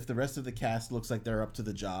 if the rest of the cast looks like they're up to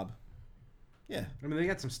the job, yeah. I mean, they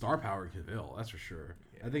got some star power in Cavill, that's for sure.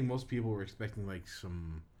 Yeah. I think most people were expecting like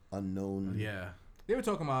some unknown. Yeah, they were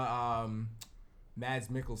talking about Mads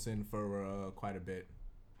Mikkelsen for quite a bit.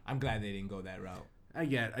 I'm glad they didn't go that route. I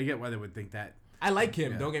get why they would think that. I like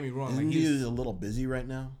him. Yeah. Don't get me wrong. Isn't he a little busy right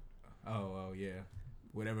now? Oh yeah.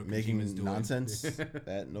 Whatever making Kojima's doing. Nonsense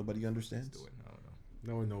that nobody understands. Doing. I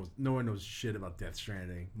don't know. No one knows shit about Death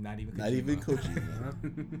Stranding. Not even Kojima.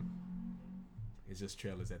 It's just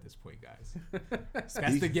trailers at this point, guys.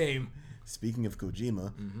 That's the game. Speaking of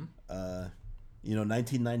Kojima,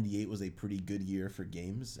 1998 was a pretty good year for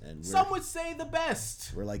games, and some would say the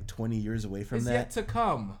best. We're like 20 years away from that. It's yet to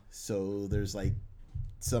come. So there's like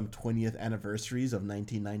some 20th anniversaries of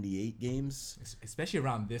 1998 games, especially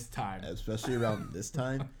around this time.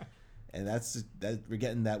 And that we're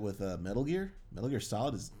getting that with Metal Gear. Metal Gear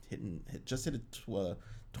Solid is just hit its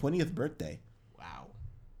 20th birthday. Wow.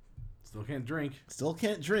 Still can't drink,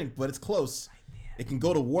 but it's close. It can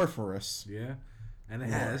go to war for us. Yeah, and it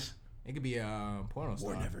has. It could be a porno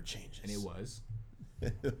star. War never changes. And it was.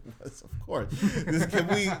 It was, of course.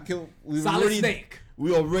 We Solid Snake.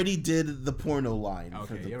 We already did the porno line.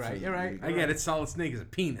 Okay, you're right. I get it. Solid Snake is a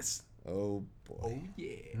penis. Oh boy. Oh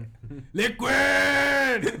yeah.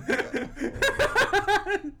 Liquid.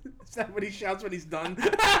 Is that what he shouts when he's done?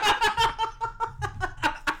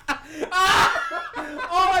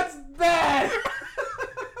 Oh, it's bad.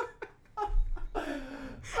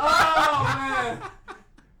 Oh man.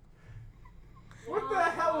 What the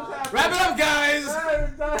hell is happening? Wrap it up, guys.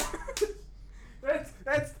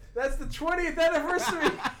 That's the 20th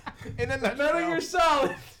anniversary. And then Metal Gear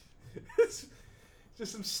Solid. It's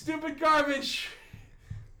just some stupid garbage.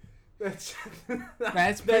 That's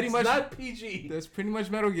pretty much not PG. That's pretty much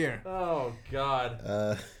Metal Gear. Oh God.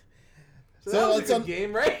 So that was a good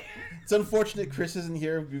game, right? It's unfortunate Chris isn't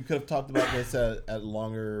here. We could have talked about this at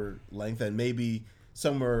longer length, and maybe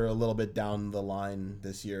somewhere a little bit down the line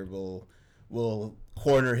this year, we'll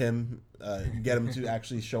corner him, get him to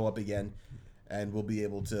actually show up again, and we'll be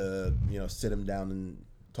able to sit him down and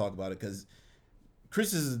talk about it, because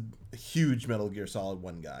Chris is a huge Metal Gear Solid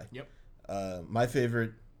 1 guy. Yep. My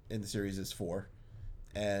favorite in the series is 4,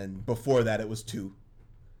 and before that it was 2,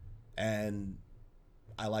 and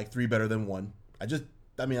I like 3 better than 1. I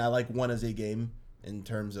like 1 as a game in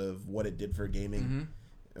terms of what it did for gaming,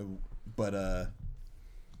 but I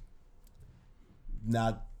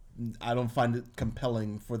don't find it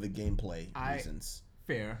compelling for the gameplay reasons.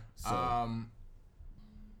 Fair. So.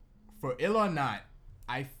 For ill or not,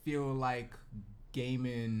 I feel like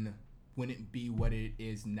gaming wouldn't be what it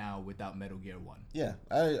is now without Metal Gear 1. Yeah,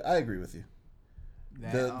 I agree with you.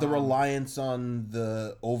 The reliance on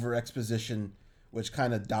the over exposition, which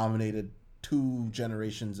kind of dominated 2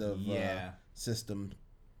 generations of system.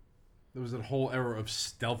 There was a whole era of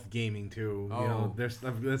stealth gaming too. Oh.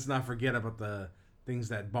 Let's not forget about the things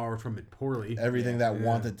that borrowed from it poorly. Everything that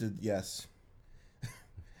wanted to, yes.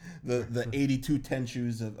 The 82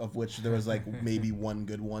 Tenshus of which there was like maybe one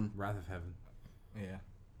good one. Wrath of Heaven. Yeah,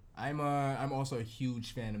 I'm also a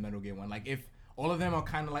huge fan of Metal Gear 1. Like, if all of them are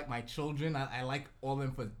kind of like my children, I like all of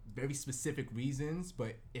them for very specific reasons.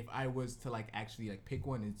 But if I was to actually pick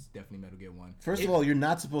one, it's definitely Metal Gear 1. First of all, you're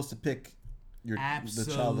not supposed to pick the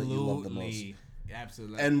child that you love the most.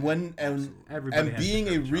 Absolutely. And being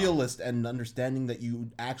a realist and understanding that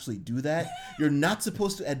you actually do that, you're not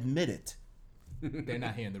supposed to admit it. They're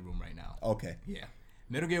not here in the room right now. Okay. Yeah.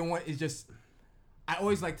 Metal Gear 1 is just... I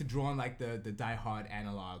always like to draw on the Die Hard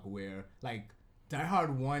analog, where Die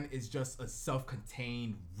Hard 1 is just a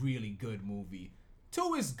self-contained, really good movie.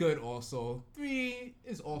 2 is good also. 3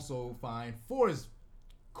 is also fine. 4 is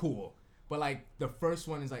cool. But the first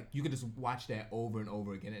one is you could just watch that over and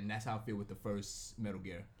over again, and that's how I feel with the first Metal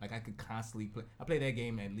Gear. I could constantly play. I played that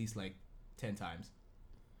game at least 10 times.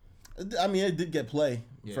 I mean, it did get play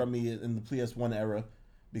from me in the PS1 era,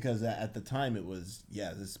 because at the time it was,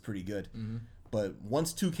 this is pretty good. Mm-hmm. But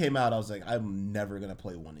once 2 came out, I was like, I'm never going to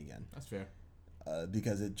play 1 again. That's fair.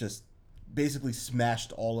 Because it just basically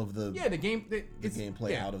smashed all of the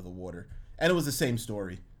gameplay out of the water. And it was the same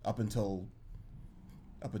story up until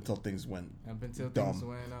things went dumb.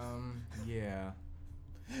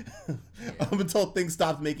 Up until things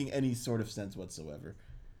stopped making any sort of sense whatsoever.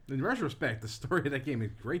 In retrospect, the story of that game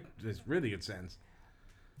is great. It's really good sense.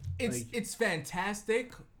 It's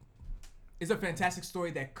fantastic. It's a fantastic story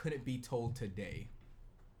that couldn't be told today.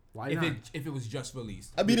 Why not? If it was just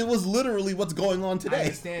released. I mean, it was literally what's going on today. I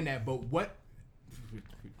understand that, but we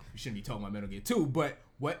shouldn't be talking about Metal Gear 2, but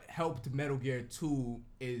what helped Metal Gear 2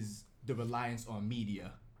 is the reliance on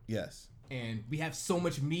media. Yes. And we have so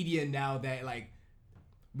much media now that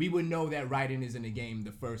we would know that Raiden is in the game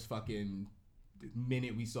the first fucking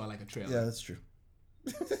minute we saw a trailer. Yeah, that's true.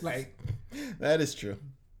 That is true.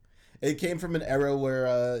 It came from an era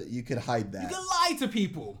where you could hide that. You can lie to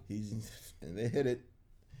people. And they hit it.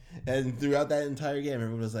 And throughout that entire game,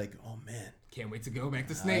 everyone was like, oh man. Can't wait to go back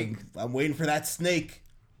to Snake. I'm waiting for that Snake.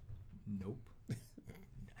 Nope.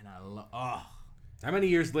 And I love... How many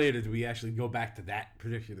years later do we actually go back to that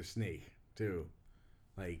particular Snake, too?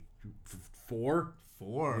 4?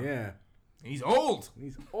 4. Yeah. He's old.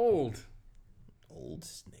 Old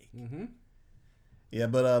Snake. Mm-hmm. Yeah,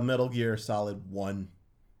 but Metal Gear Solid 1,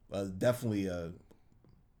 definitely a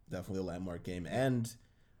landmark game. And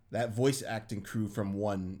that voice acting crew from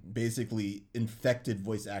 1 basically infected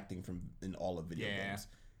voice acting in all of video games.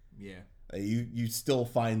 Yeah. You still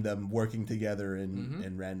find them working together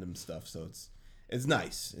in random stuff, so it's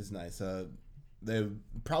nice. It's nice. They're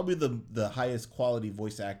probably the highest quality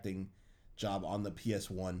voice acting job on the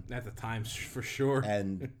PS1 at the time, for sure,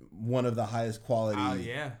 and one of the highest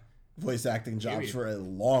quality voice acting jobs for a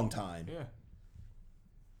long time. Yeah.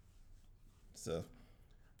 So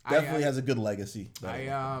definitely has a good legacy. I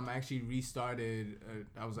actually restarted.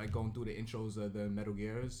 I was going through the intros of the Metal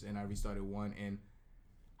Gears, and I restarted 1, and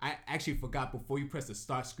I actually forgot, before you press the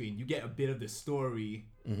start screen, you get a bit of the story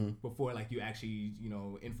before you actually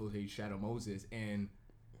infiltrate Shadow Moses, and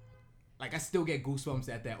I still get goosebumps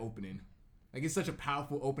at that opening. It's such a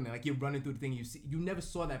powerful opening. You're running through the thing, you never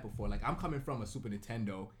saw that before. I'm coming from a Super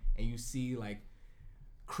Nintendo, and you see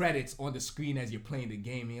credits on the screen as you're playing the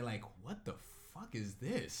game, and you're like, what the fuck is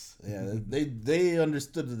this? Yeah, they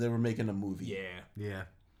understood that they were making a movie. Yeah.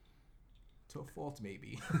 To a fault,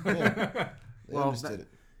 maybe. Yeah. They understood it.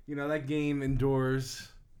 That game endures.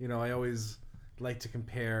 I always like to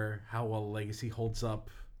compare how well Legacy holds up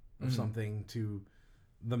or something to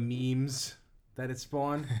the memes that it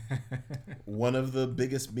spawned. One of the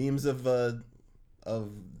biggest memes of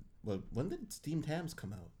Well, when did Steamed Hams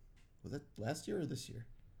come out? Was that last year or this year?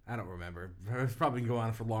 I don't remember. It's probably been going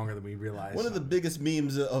on for longer than we realized. One of the biggest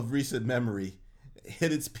memes of recent memory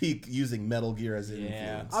hit its peak using Metal Gear as an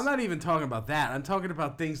influence. I'm not even talking about that. I'm talking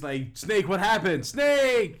about things like Snake. What happened?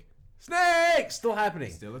 Snake. Still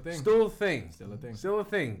happening. Still a thing. Still a thing. Still a thing. Still a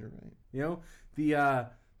thing. You're right. You know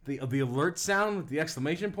the alert sound with the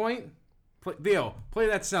exclamation point. Theo, play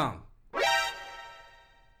that sound.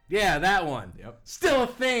 Yeah, that one. Yep. Still a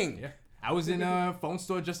thing. Yeah. I was in a phone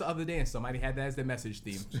store just the other day and somebody had that as their message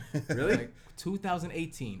theme. Really? Like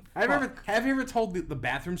 2018. Have you ever told the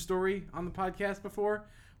bathroom story on the podcast before?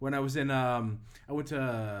 When I was in I went to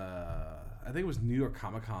I think it was New York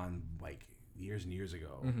Comic Con like years and years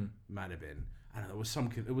ago. Mm-hmm. Might have been. I don't know.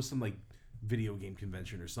 It was some like video game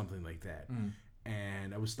convention or something like that.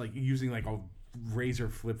 And I was like using like a Razor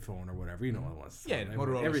flip phone or whatever. You know what it was. Yeah,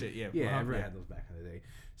 Motorola shit. Yeah. Yeah, everyone had those back in the day.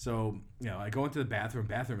 So, I go into the bathroom.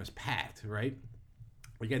 Bathroom is packed, right?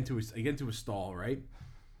 I get into a stall, right?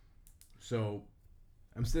 So,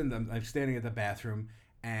 I'm standing at the bathroom,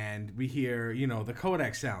 and we hear, the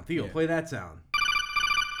codec sound. Theo, play that sound.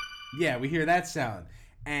 Yeah, we hear that sound,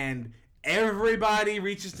 and everybody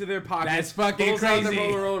reaches to their pockets. That's fucking pulls out crazy. the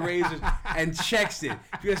Motorola Razors and checks it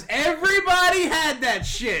because everybody had that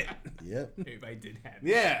shit. Yep. Everybody did have it.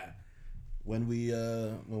 Yeah. When we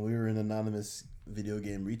were an anonymous video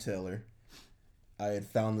game retailer, I had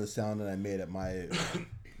found the sound and I made it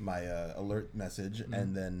my alert message,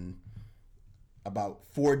 and then about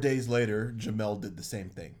 4 days later, Jamel did the same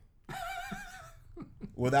thing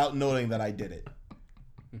without knowing that I did it.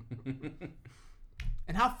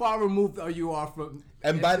 And how far removed are you from?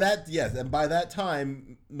 And by that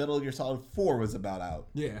time, Metal Gear Solid 4 was about out.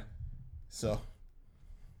 Yeah. So,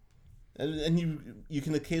 and you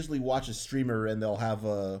can occasionally watch a streamer and they'll have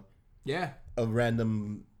a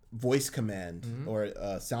random voice command or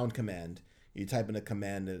a sound command. You type in a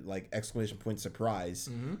command like exclamation point surprise,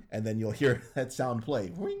 and then you'll hear that sound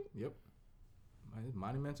play. Yep.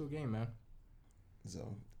 Monumental game, man.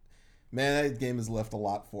 So, man, that game has left a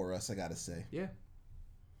lot for us, I gotta say. Yeah.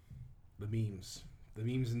 The memes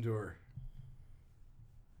endure.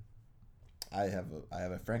 I have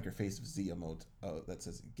a Franker Face of Z emote that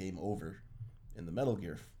says "Game Over" in the Metal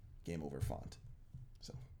Gear Game Over font.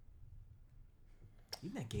 So,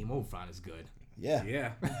 even that Game Over font is good. yeah.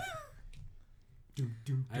 Yeah.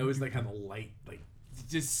 I always like how the light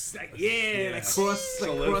Just like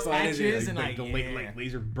cross patches and the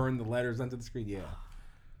laser burn the letters onto the screen. Yeah.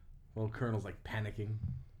 Well, Colonel's like panicking.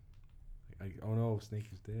 Like, oh no, Snake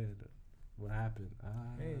is dead. What happened?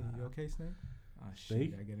 Hey, you okay, Snake? Oh shit,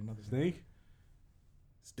 Snake? I get another Snake?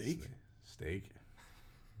 Steak.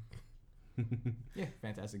 Yeah,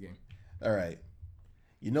 fantastic game. All right.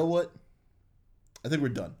 You know what? I think we're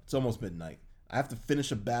done. It's almost midnight. I have to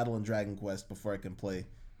finish a battle in Dragon Quest before I can play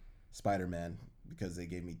Spider-Man because they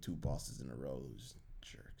gave me 2 bosses in a row. Those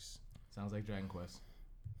jerks. Sounds like Dragon Quest.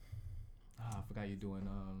 I forgot you're doing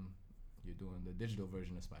the digital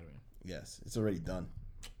version of Spider-Man. Yes, it's already done.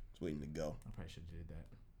 It's waiting to go. I probably should have did that.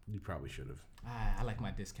 You probably should have. I like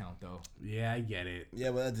my discount though. Yeah, I get it.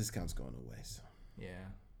 Yeah, well, that discount's going away, so Yeah.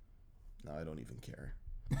 now I don't even care.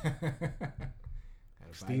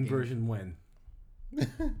 Steam version when?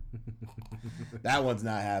 That one's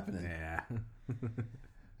not happening. Yeah.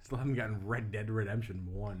 Still haven't gotten Red Dead Redemption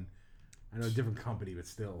 1. I know a different company, but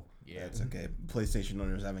still. Yeah, That's okay. PlayStation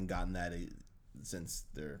owners haven't gotten that since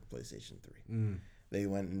their PlayStation 3. They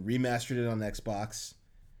went and remastered it on Xbox,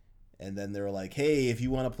 and then they were like, hey, if you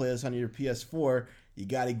want to play this on your PS4, you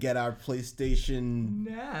got to get our PlayStation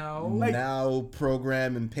Now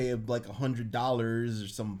program and pay like $100 or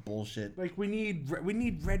some bullshit. Like, we need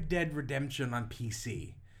Red Dead Redemption on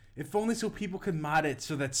PC. If only so people could mod it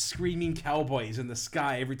so that screaming cowboys in the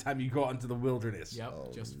sky every time you go out into the wilderness.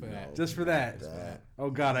 Yep, just for that. Just for that. Oh,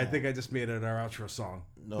 God, I think I just made it our outro song.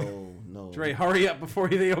 No. Dre, hurry up before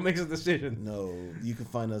Theo makes a decision. No, you can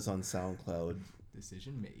find us on SoundCloud.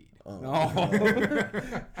 Decision made.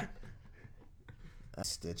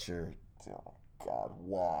 Stitcher. Oh, God,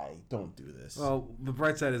 why? Don't do this. Well, the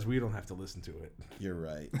bright side is we don't have to listen to it. You're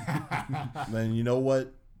right. Then you know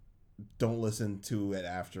what? Don't listen to it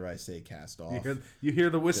after I say cast off. You hear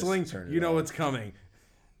the whistling? Just turn it You know off. it's coming.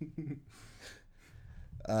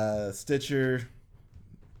 Stitcher,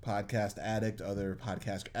 Podcast Addict, other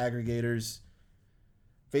podcast aggregators,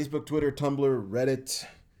 Facebook, Twitter, Tumblr, Reddit,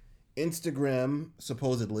 Instagram,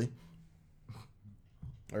 supposedly.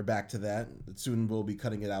 Or back to that. Soon we'll be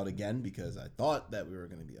cutting it out again because I thought that we were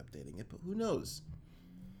going to be updating it, but who knows?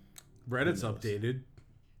 Reddit's updated.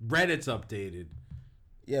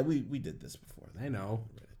 Yeah, we did this before. I know.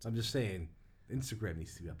 I'm just saying. Instagram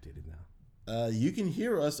needs to be updated now. You can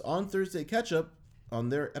hear us on Thursday Catch Up on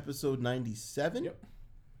their episode 97. Yep.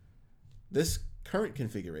 This current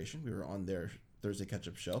configuration, we were on their Thursday Catch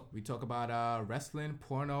Up show. We talk about wrestling,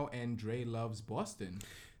 porno, and Dre Loves Boston.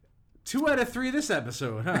 2 out of 3 this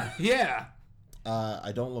episode, huh? Yeah.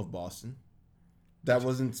 I don't love Boston. That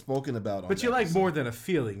wasn't spoken about on But you that like episode. More Than a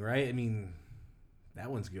Feeling, right? I mean, that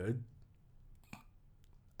one's good.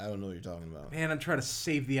 I don't know what you're talking about. Man, I'm trying to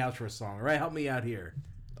save the outro song. All right, help me out here.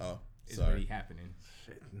 Oh, It's sorry. already happening.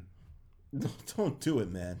 Shit. Don't do it,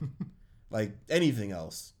 man. Like anything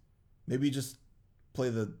else. Maybe just play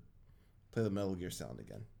the Metal Gear sound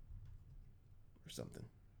again. Or something.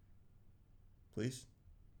 Please?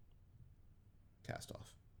 Cast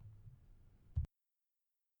off.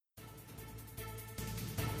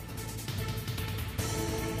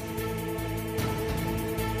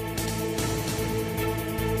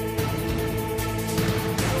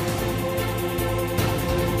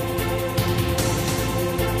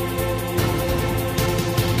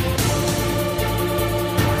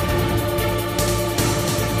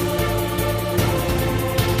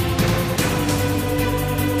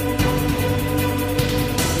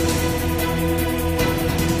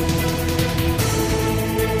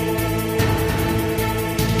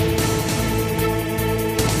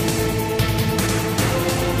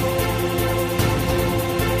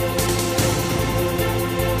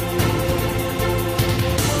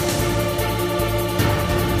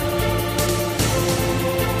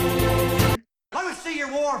 Let me see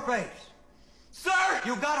your war face. Sir!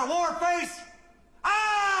 You got a war face?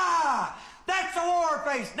 Ah! That's a war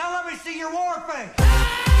face. Now let me see your war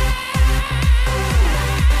face.